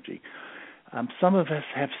vortex energy. Some of us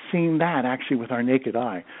have seen that actually with our naked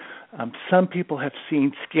eye. Some people have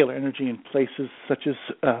seen scalar energy in places such as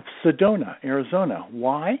Sedona, Arizona.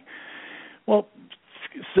 Why? Well,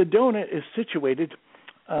 Sedona is situated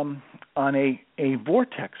on a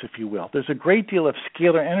vortex, if you will. There's a great deal of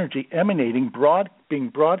scalar energy emanating, being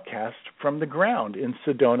broadcast from the ground in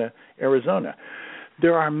Sedona, Arizona.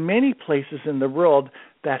 There are many places in the world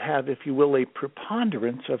that have, if you will, a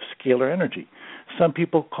preponderance of scalar energy. Some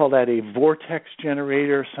people call that a vortex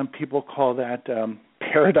generator. Some people call that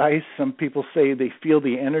paradise. Some people say they feel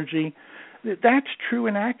the energy. That's true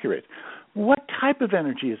and accurate. What type of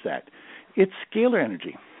energy is that? It's scalar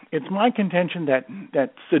energy. It's my contention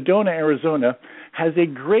that Sedona, Arizona has a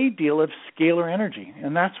great deal of scalar energy,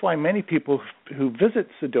 and that's why many people who visit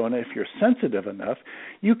Sedona, if you're sensitive enough,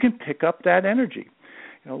 you can pick up that energy.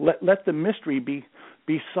 Let the mystery be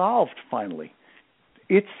solved finally.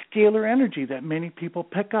 It's scalar energy that many people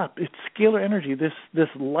pick up. It's scalar energy, this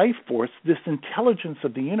life force, this intelligence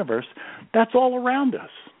of the universe that's all around us.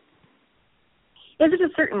 Is it a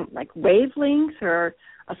certain wavelength or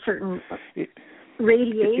a certain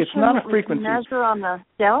radiation? It's not a frequency. We can measure on the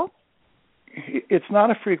cell? It's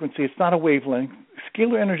not a frequency. It's not a wavelength.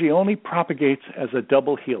 Scalar energy only propagates as a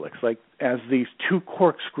double helix, like as these two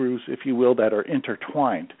corkscrews, if you will, that are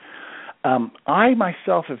intertwined. I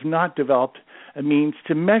myself have not developed a means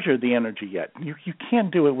to measure the energy yet. You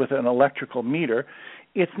can't do it with an electrical meter.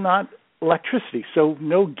 It's not electricity, so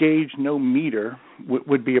no gauge, no meter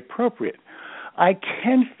would be appropriate. I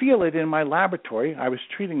can feel it in my laboratory. I was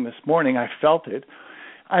treating this morning. I felt it.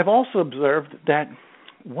 I've also observed that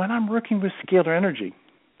when I'm working with scalar energy,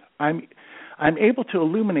 I'm able to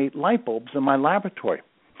illuminate light bulbs in my laboratory.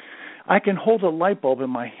 I can hold a light bulb in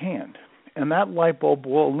my hand, and that light bulb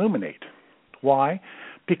will illuminate. Why?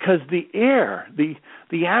 Because the air,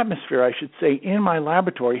 the atmosphere, I should say, in my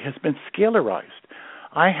laboratory has been scalarized.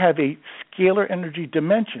 I have a scalar energy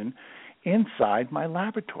dimension inside my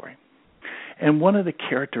laboratory. And one of the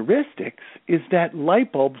characteristics is that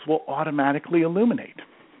light bulbs will automatically illuminate.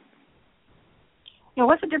 You know,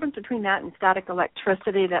 what's the difference between that and static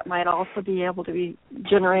electricity that might also be able to be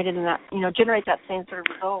generated in that, generate that same sort of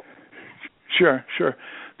result? Sure.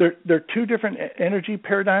 There are two different energy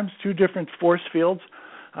paradigms, two different force fields.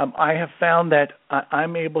 I have found that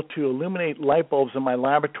I'm able to illuminate light bulbs in my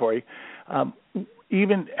laboratory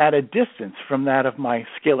even at a distance from that of my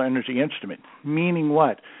scalar energy instrument. Meaning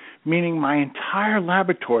what? Meaning my entire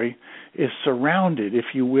laboratory is surrounded, if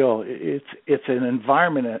you will. It's an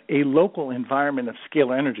environment, a local environment of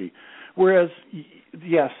scalar energy. Whereas,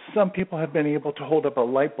 yes, some people have been able to hold up a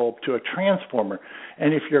light bulb to a transformer,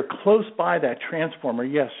 and if you're close by that transformer,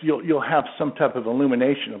 yes, you'll have some type of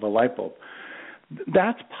illumination of a light bulb.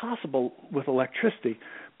 That's possible with electricity,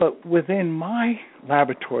 but within my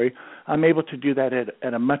laboratory, I'm able to do that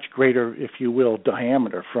at a much greater, if you will,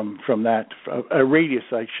 diameter from that, a radius,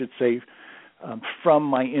 I should say, from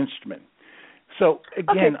my instrument. So,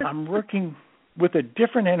 again, I'm working with a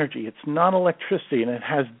different energy. It's not electricity, and it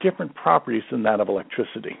has different properties than that of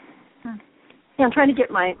electricity. Yeah, I'm trying to get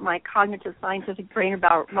my cognitive scientific brain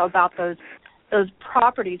about those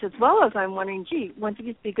properties, as well as I'm wondering, wouldn't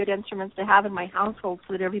these be good instruments to have in my household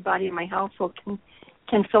so that everybody in my household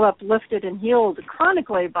can feel uplifted and healed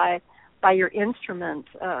chronically by your instrument?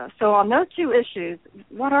 So on those two issues,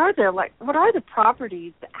 what are the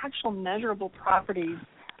properties, the actual measurable properties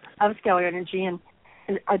of scalar energy, and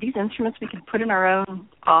are these instruments we can put in our own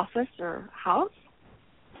office or house?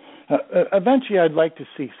 Eventually, I'd like to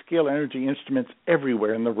see scalar energy instruments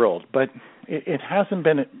everywhere in the world, but it hasn't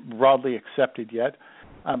been broadly accepted yet.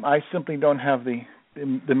 I simply don't have the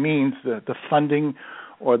means, the funding,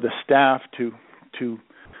 or the staff to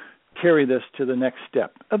carry this to the next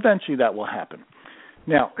step. Eventually, that will happen.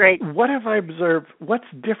 Now, Great. What have I observed? What's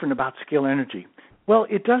different about scalar energy? Well,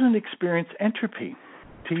 it doesn't experience entropy.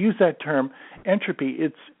 To use that term, entropy,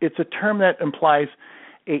 it's a term that implies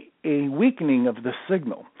a weakening of the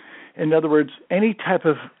signal. In other words, any type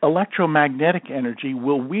of electromagnetic energy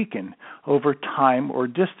will weaken over time or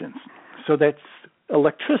distance. So that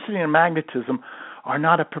electricity and magnetism are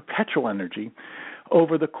not a perpetual energy.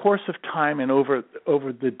 Over the course of time and over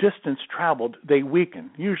the distance traveled, they weaken,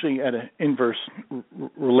 usually at an inverse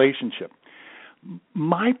relationship.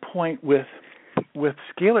 My point with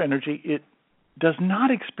scalar energy, it does not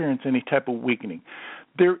experience any type of weakening.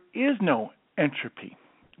 There is no entropy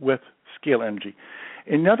with scalar energy.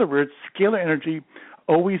 In other words, scalar energy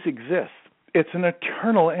always exists. It's an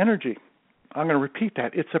eternal energy. I'm going to repeat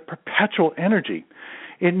that. It's a perpetual energy.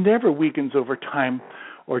 It never weakens over time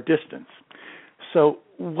or distance. So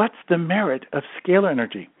what's the merit of scalar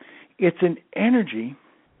energy? It's an energy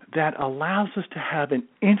that allows us to have an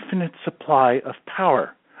infinite supply of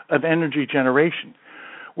power, of energy generation.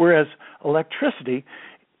 Whereas electricity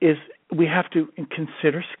we have to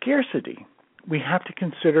consider scarcity. We have to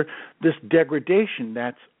consider this degradation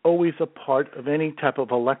that's always a part of any type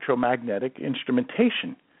of electromagnetic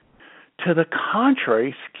instrumentation. To the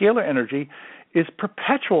contrary, scalar energy is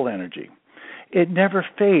perpetual energy. It never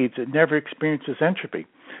fades. It never experiences entropy.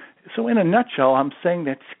 So in a nutshell, I'm saying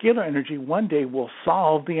that scalar energy one day will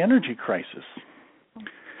solve the energy crisis.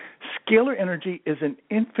 Scalar energy is an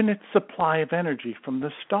infinite supply of energy from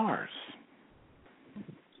the stars.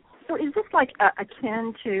 So is this like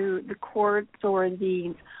akin to the quartz or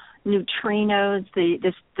the neutrinos, the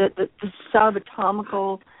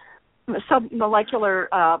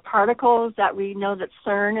submolecular particles that we know that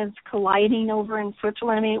CERN is colliding over in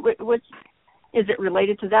Switzerland? I mean, is it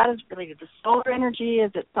related to that? Is it related to solar energy?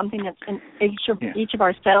 Is it something that's in each of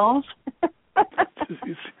our cells?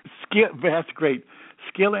 That's great.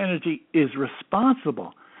 Scalar energy is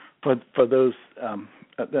responsible for those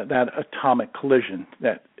that atomic collision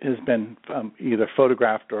that has been either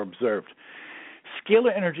photographed or observed.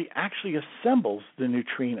 Scalar energy actually assembles the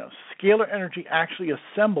neutrinos. Scalar energy actually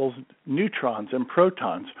assembles neutrons and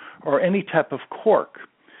protons or any type of quark.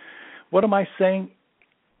 What am I saying?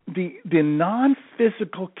 The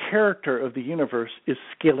non-physical character of the universe is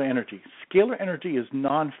scalar energy. Scalar energy is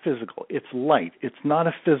non-physical. It's light. It's not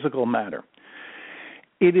a physical matter.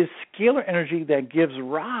 It is scalar energy that gives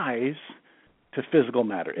rise to physical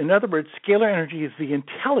matter. In other words, scalar energy is the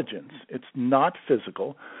intelligence. It's not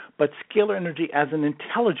physical, but scalar energy as an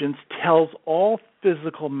intelligence tells all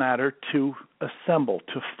physical matter to assemble,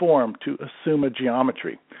 to form, to assume a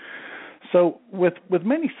geometry. So with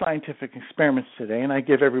many scientific experiments today, and I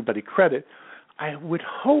give everybody credit, I would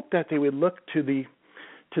hope that they would look to the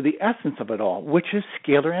essence of it all, which is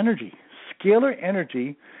scalar energy. Scalar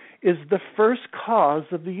energy is the first cause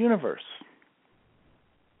of the universe.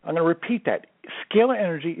 I'm going to repeat that. Scalar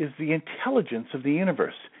energy is the intelligence of the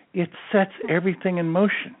universe. It sets everything in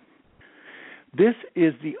motion. This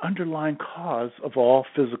is the underlying cause of all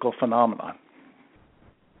physical phenomena.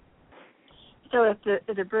 So if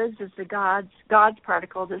the bridge is the God's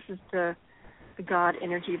particle, this is the God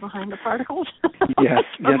energy behind the particles? Yes,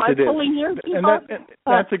 it is. Pulling your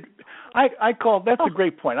that's a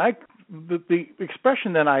great point. The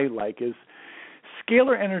expression that I like is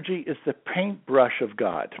scalar energy is the paintbrush of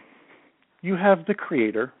God. You have the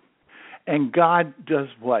creator, and God does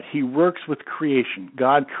what? He works with creation.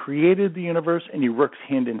 God created the universe, and he works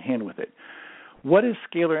hand in hand with it. What is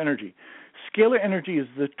scalar energy? Scalar energy is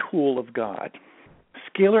the tool of God.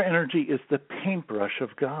 Scalar energy is the paintbrush of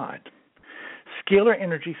God. Scalar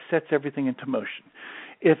energy sets everything into motion.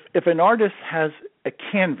 If an artist has a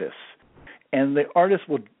canvas, and the artist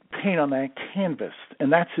will paint on that canvas,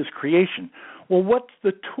 and that's his creation, well, what's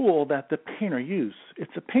the tool that the painter used?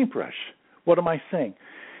 It's a paintbrush. What am I saying?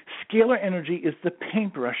 Scalar energy is the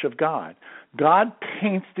paintbrush of God. God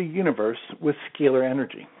paints the universe with scalar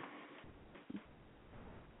energy.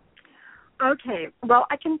 Okay. Well,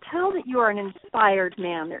 I can tell that you are an inspired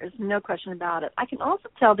man. There is no question about it. I can also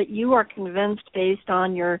tell that you are convinced based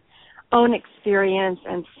on your own experience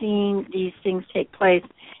and seeing these things take place.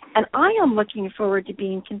 And I am looking forward to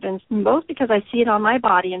being convinced, both because I see it on my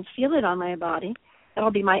body and feel it on my body. That'll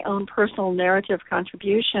be my own personal narrative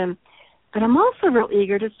contribution. But I'm also real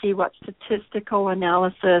eager to see what statistical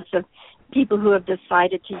analysis of people who have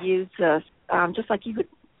decided to use this, just like you would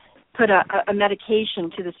put a medication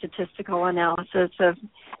to the statistical analysis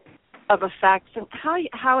of effects, and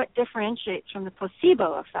how it differentiates from the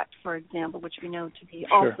placebo effect, for example, which we know to be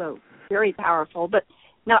also very powerful, but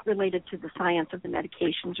not related to the science of the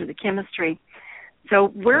medications or the chemistry. So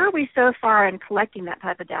where are we so far in collecting that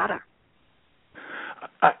type of data?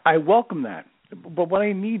 I welcome that. But what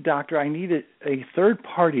I need, Doctor, I need a third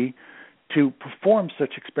party to perform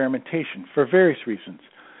such experimentation for various reasons.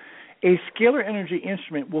 A scalar energy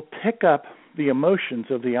instrument will pick up the emotions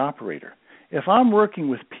of the operator. If I'm working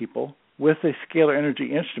with people with a scalar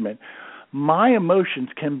energy instrument, my emotions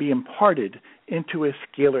can be imparted into a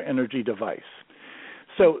scalar energy device.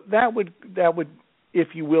 So that would, if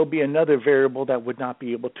you will, be another variable that would not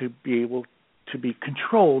be able to be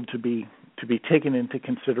controlled, to be taken into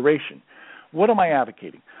consideration. What am I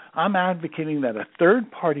advocating? I'm advocating that a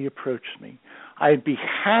third party approach me. I'd be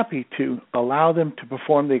happy to allow them to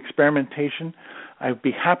perform the experimentation. I'd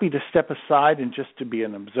be happy to step aside and just to be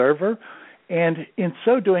an observer. And in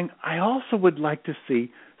so doing, I also would like to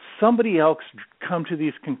see somebody else come to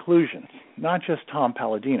these conclusions, not just Tom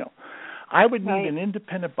Paladino. I would need an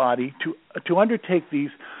independent body to undertake these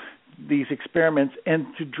experiments and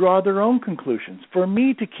to draw their own conclusions. For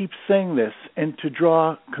me to keep saying this and to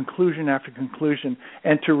draw conclusion after conclusion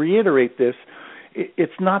and to reiterate this,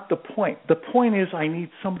 it's not the point. The point is I need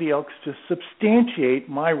somebody else to substantiate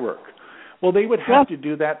my work. Well, they would have to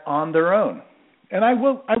do that on their own. And I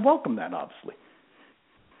welcome that, obviously.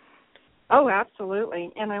 Oh, absolutely.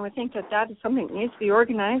 And I would think that is something that needs to be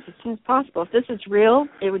organized as soon as possible. If this is real,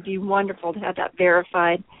 it would be wonderful to have that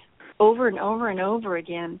verified over and over and over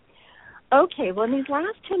again. Okay, well, in these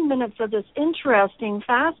last 10 minutes of this interesting,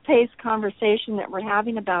 fast-paced conversation that we're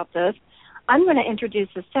having about this, I'm going to introduce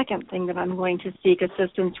the second thing that I'm going to seek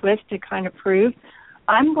assistance with to kind of prove.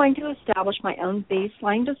 I'm going to establish my own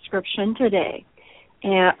baseline description today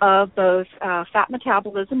of both fat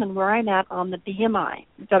metabolism and where I'm at on the BMI.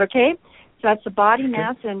 Is that okay? So that's the body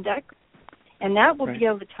mass index, and that will be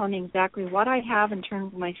able to tell me exactly what I have in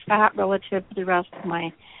terms of my fat relative to the rest of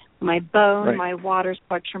my bone, my water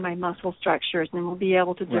structure, my muscle structures, and we'll be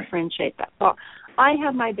able to differentiate that. So I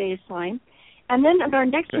have my baseline. And then in our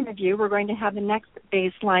next interview, we're going to have the next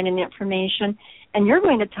baseline and information, and you're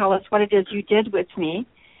going to tell us what it is you did with me,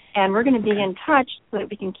 and we're going to be in touch so that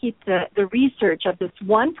we can keep the research of this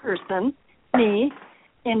one person, me,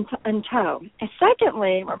 in tow. And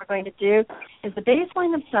secondly, what we're going to do is the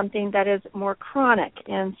baseline of something that is more chronic,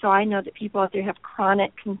 and so I know that people out there have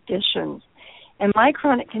chronic conditions. And my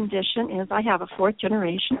chronic condition is I have a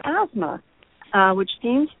fourth-generation asthma, which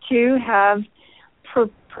seems to have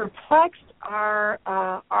perplexed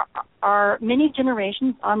are many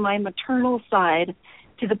generations on my maternal side,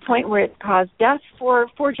 to the point where it caused death four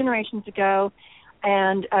generations ago,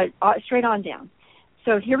 and straight on down.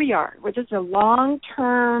 So here we are. This is a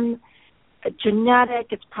long-term genetic.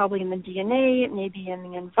 It's probably in the DNA. It may be in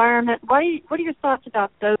the environment. What are your thoughts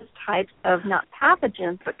about those types of not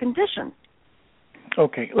pathogens but conditions?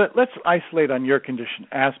 Okay, let's isolate on your condition,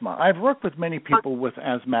 asthma. I've worked with many people with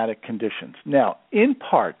asthmatic conditions. Now, in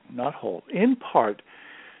part, not whole, in part,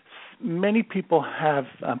 many people have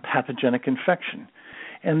pathogenic infection.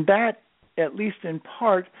 And that, at least in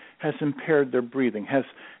part, has impaired their breathing,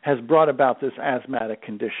 has brought about this asthmatic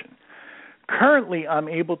condition. Currently, I'm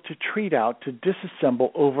able to treat out, to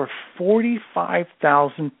disassemble over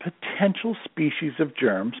 45,000 potential species of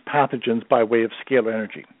germs, pathogens, by way of scalar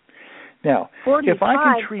energy. Now, if I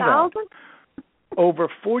can treat out over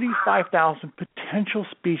 45,000 potential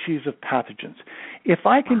species of pathogens, if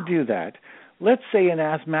I can do that, let's say an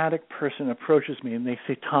asthmatic person approaches me and they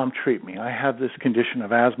say, Tom, treat me. I have this condition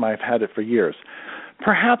of asthma. I've had it for years.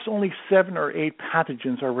 Perhaps only 7 or 8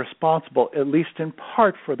 pathogens are responsible, at least in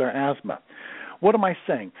part, for their asthma. What am I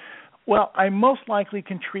saying? Well, I most likely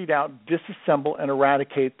can treat out, disassemble, and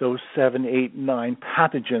eradicate those 7, 8, 9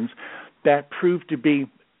 pathogens that prove to be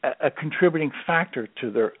a contributing factor to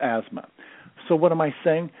their asthma. So what am I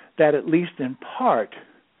saying? That at least in part,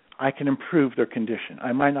 I can improve their condition.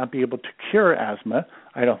 I might not be able to cure asthma.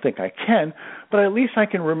 I don't think I can, but at least I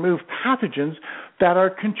can remove pathogens that are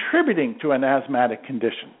contributing to an asthmatic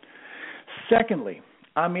condition. Secondly,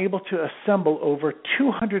 I'm able to assemble over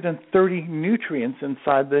 230 nutrients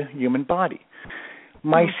inside the human body.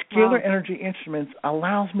 My scalar energy instruments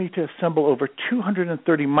allows me to assemble over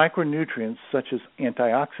 230 micronutrients such as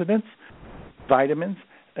antioxidants, vitamins,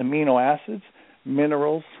 amino acids,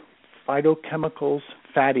 minerals, phytochemicals,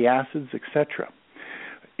 fatty acids, etc.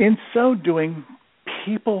 In so doing,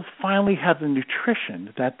 people finally have the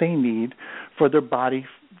nutrition that they need for their body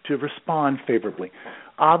to respond favorably.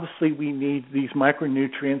 Obviously, we need these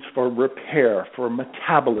micronutrients for repair, for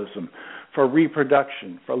metabolism, for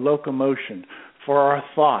reproduction, for locomotion, for our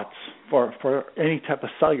thoughts, for any type of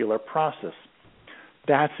cellular process.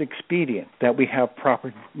 That's expedient, that we have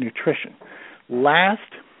proper nutrition. Last,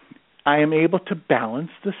 I am able to balance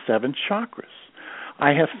the 7 chakras. I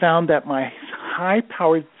have found that my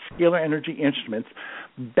high-powered scalar energy instruments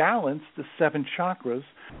balance the 7 chakras.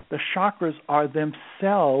 The chakras are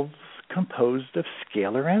themselves composed of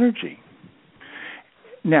scalar energy.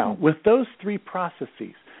 Now, with those 3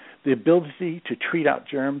 processes, the ability to treat out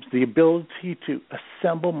germs, the ability to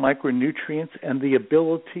assemble micronutrients, and the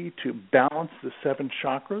ability to balance the 7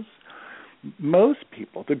 chakras, most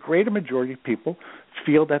people, the greater majority of people,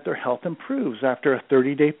 feel that their health improves after a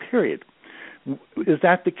 30-day period. Is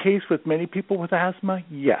that the case with many people with asthma?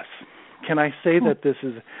 Yes. Can I say that this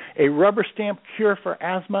is a rubber stamp cure for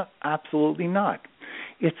asthma? Absolutely not.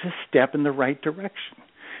 It's a step in the right direction.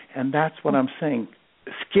 And that's what I'm saying.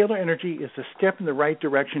 Scalar energy is a step in the right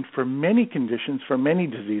direction for many conditions, for many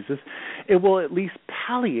diseases. It will at least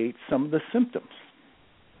palliate some of the symptoms.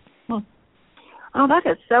 Oh, that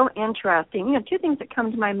is so interesting. 2 things that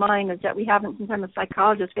come to my mind is that since I'm a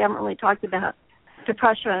psychologist, we haven't really talked about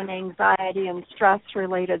depression and anxiety and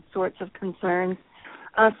stress-related sorts of concerns.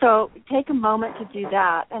 So take a moment to do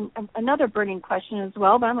that. And another burning question as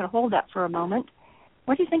well, but I'm going to hold that for a moment.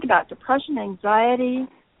 What do you think about depression, anxiety,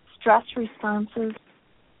 stress responses?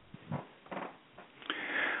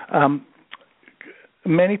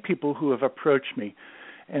 Many people who have approached me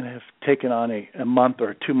and have taken on a month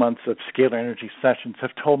or 2 months of scalar energy sessions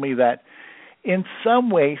have told me that in some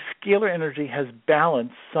way scalar energy has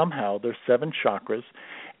balanced somehow their 7 chakras,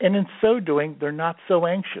 and in so doing they're not so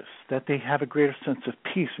anxious, that they have a greater sense of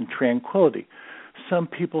peace and tranquility. Some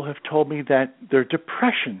people have told me that their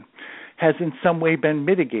depression has in some way been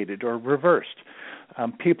mitigated or reversed.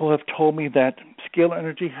 People have told me that scalar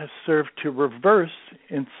energy has served to reverse,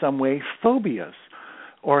 in some way, phobias,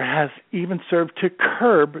 or has even served to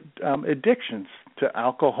curb addictions to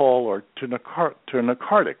alcohol or to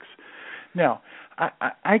narcotics. Now,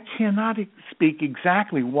 I cannot speak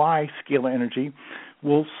exactly why scalar energy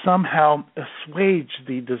will somehow assuage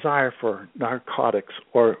the desire for narcotics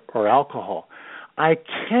or alcohol. I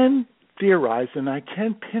can theorize and I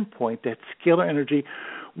can pinpoint that scalar energy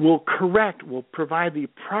will provide the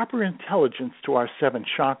proper intelligence to our 7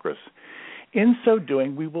 chakras. In so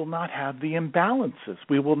doing, we will not have the imbalances.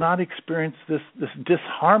 We will not experience this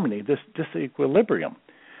disharmony, this disequilibrium.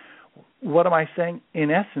 what am I saying?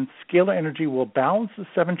 In essence, scalar energy will balance the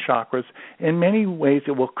 7 chakras. In many ways,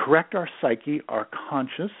 it will correct our psyche, our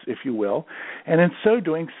conscious, if you will. And in so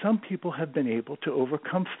doing, some people have been able to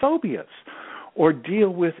overcome phobias or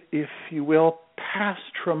deal with, if you will, past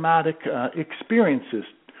traumatic experiences,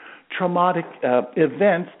 traumatic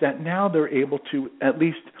events that now they're able to at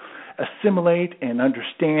least assimilate and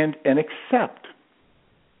understand and accept.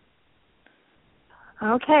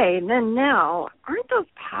 Okay, and then now, aren't those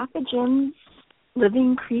pathogens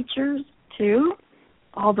living creatures too?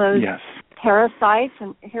 All those parasites,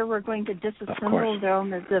 and here we're going to disassemble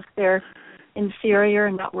them as if they're inferior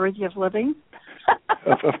and not worthy of living?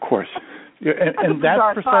 Of course. And that's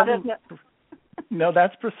precisely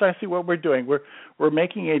that's precisely what we're doing. We're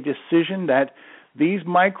making a decision that these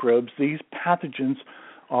microbes, these pathogens,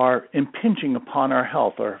 are impinging upon our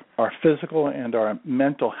health, our physical and our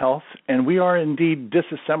mental health, and we are indeed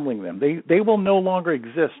disassembling them. They will no longer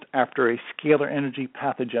exist after a scalar energy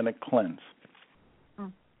pathogenic cleanse.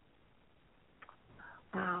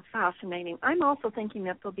 Wow, fascinating. I'm also thinking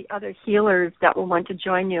that there'll be other healers that will want to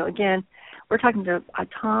join you. Again, we're talking to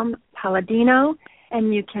Tom Paladino,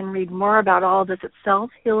 and you can read more about all of this at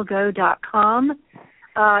selfhealgo.com.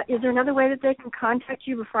 Is there another way that they can contact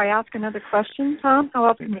you before I ask another question, Tom? How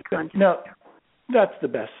else can they contact you? No, that's the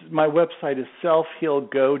best. My website is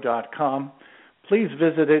selfhealgo.com. Please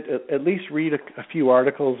visit it, at least read a few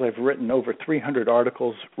articles. I've written over 300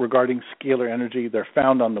 articles regarding scalar energy. They're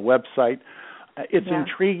found on the website. It's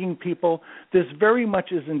intriguing, people. This very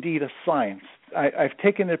much is indeed a science. I've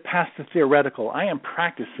taken it past the theoretical. I am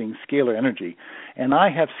practicing scalar energy, and I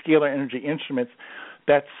have scalar energy instruments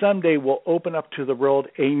that someday will open up to the world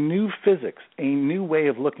a new physics, a new way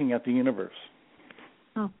of looking at the universe.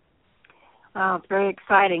 Wow, it's very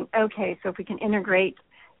exciting. Okay, so if we can integrate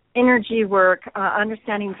energy work,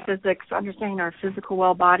 understanding physics, understanding our physical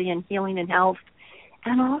well-body and healing and health,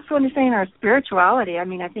 and also understanding our spirituality. I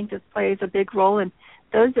mean, I think this plays a big role in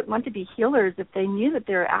those that want to be healers. If they knew that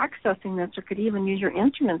they're accessing this or could even use your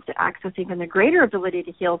instruments to access even a greater ability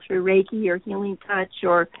to heal through Reiki or healing touch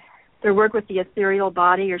or their work with the ethereal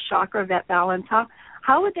body or chakra vet balance,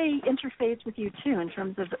 how would they interface with you, too, in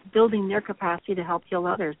terms of building their capacity to help heal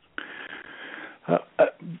others?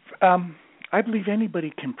 I believe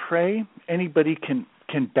anybody can pray. Anybody can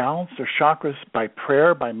balance their chakras by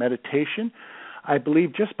prayer, by meditation. I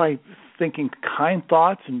believe just by thinking kind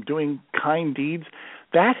thoughts and doing kind deeds,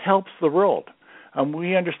 that helps the world.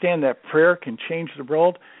 We understand that prayer can change the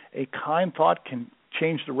world. A kind thought can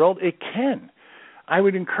change the world. It can. I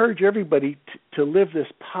would encourage everybody to live this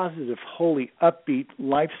positive, holy, upbeat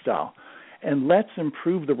lifestyle. And let's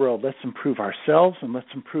improve the world. Let's improve ourselves and let's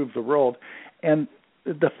improve the world. And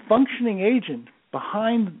the functioning agent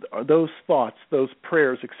behind those thoughts, those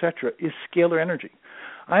prayers, etc., is scalar energy.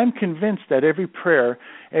 I am convinced that every prayer,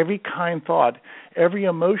 every kind thought, every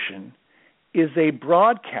emotion is a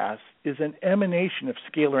broadcast, is an emanation of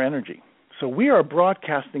scalar energy. So we are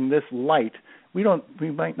broadcasting this light. We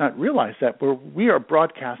might not realize that, but we are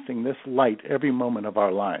broadcasting this light every moment of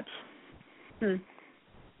our lives.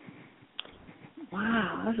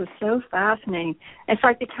 Wow, this is so fascinating. It's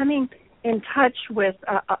like becoming in touch with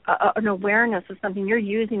an awareness of something. You're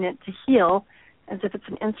using it to heal as if it's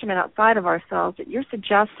an instrument outside of ourselves, that you're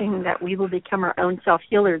suggesting that we will become our own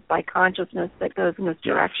self-healers by consciousness that goes in this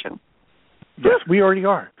direction. Yes, we already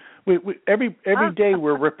are. Every day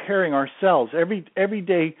we're repairing ourselves. Every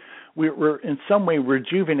day we're in some way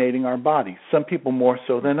rejuvenating our body, some people more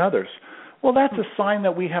so than others. Well, that's a sign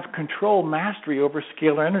that we have control, mastery over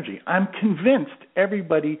scalar energy. I'm convinced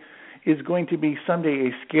everybody is going to be someday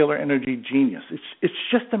a scalar energy genius. It's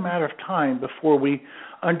just a matter of time before we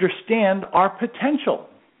understand our potential.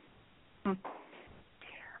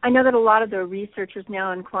 I know that a lot of the researchers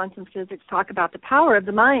now in quantum physics talk about the power of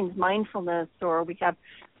the mind, mindfulness, or we have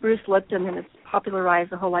Bruce Lipton, and has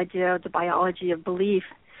popularized the whole idea of the biology of belief,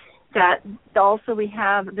 that also we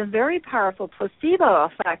have the very powerful placebo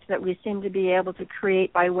effect that we seem to be able to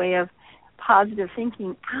create by way of positive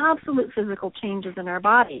thinking, absolute physical changes in our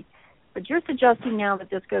body. But you're suggesting now that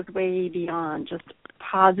this goes way beyond just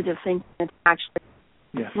positive thinking. It's actually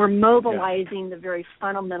we're mobilizing the very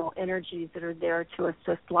fundamental energies that are there to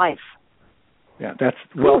assist life. Yeah, that's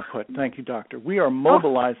well put. Thank you, Doctor. We are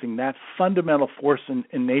mobilizing that fundamental force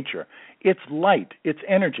in nature. It's light. It's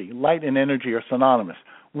energy. Light and energy are synonymous.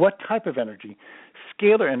 What type of energy?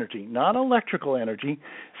 Scalar energy, not electrical energy.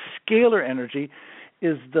 Scalar energy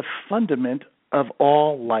is the fundament of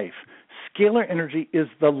all life. Scalar energy is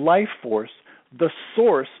the life force, the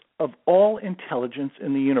source of all intelligence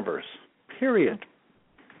in the universe, period.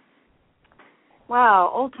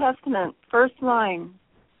 Wow, Old Testament, first line,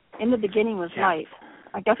 In the beginning was light.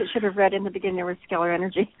 I guess it should have read in the beginning there was Scalar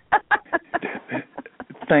Energy.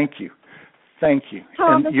 Thank you.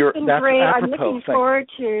 Tom, and this has been great. Apropos.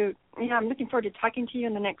 I'm looking forward to talking to you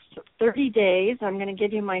in the next 30 days. I'm going to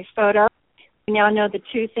give you my photo. We now know the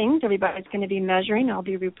two things everybody's going to be measuring. I'll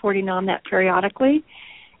be reporting on that periodically.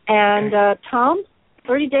 And Tom,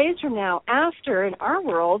 30 days from now, in our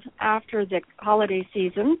world, after the holiday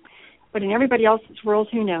season, but in everybody else's world,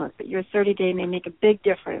 who knows? But your 30-day may make a big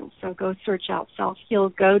difference. So go search out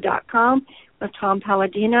selfhealgo.com with Tom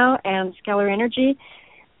Paladino and Scalar Energy.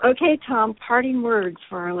 Okay, Tom, parting words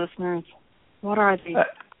for our listeners. What are they?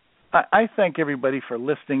 I thank everybody for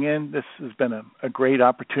listening in. This has been a great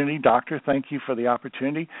opportunity. Doctor, thank you for the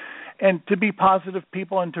opportunity. And to be positive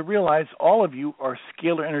people and to realize all of you are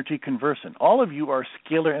scalar energy conversant. All of you are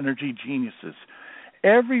scalar energy geniuses.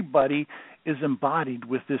 Everybody is embodied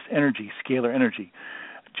with this energy, scalar energy.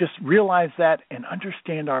 Just realize that and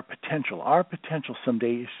understand our potential. Our potential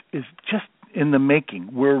someday is just in the making.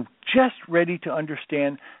 We're just ready to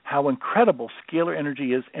understand how incredible scalar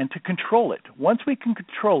energy is and to control it. Once we can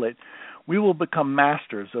control it, we will become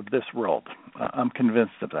masters of this world. I'm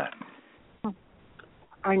convinced of that.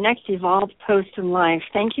 Our next evolved post in life.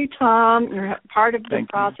 Thank you, Tom. You're part of the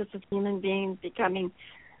process of human beings becoming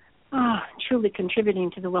truly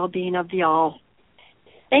contributing to the well-being of the all.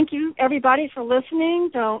 Thank you, everybody, for listening.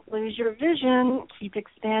 Don't lose your vision. Keep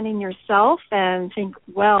expanding yourself and think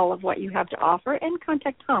well of what you have to offer, and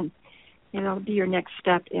contact Tom. It'll be your next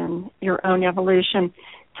step in your own evolution.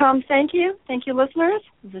 Tom, thank you. Thank you, listeners.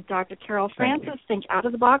 This is Dr. Carol Francis. Think out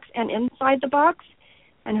of the box and inside the box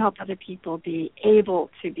and help other people be able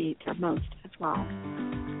to be their most as well.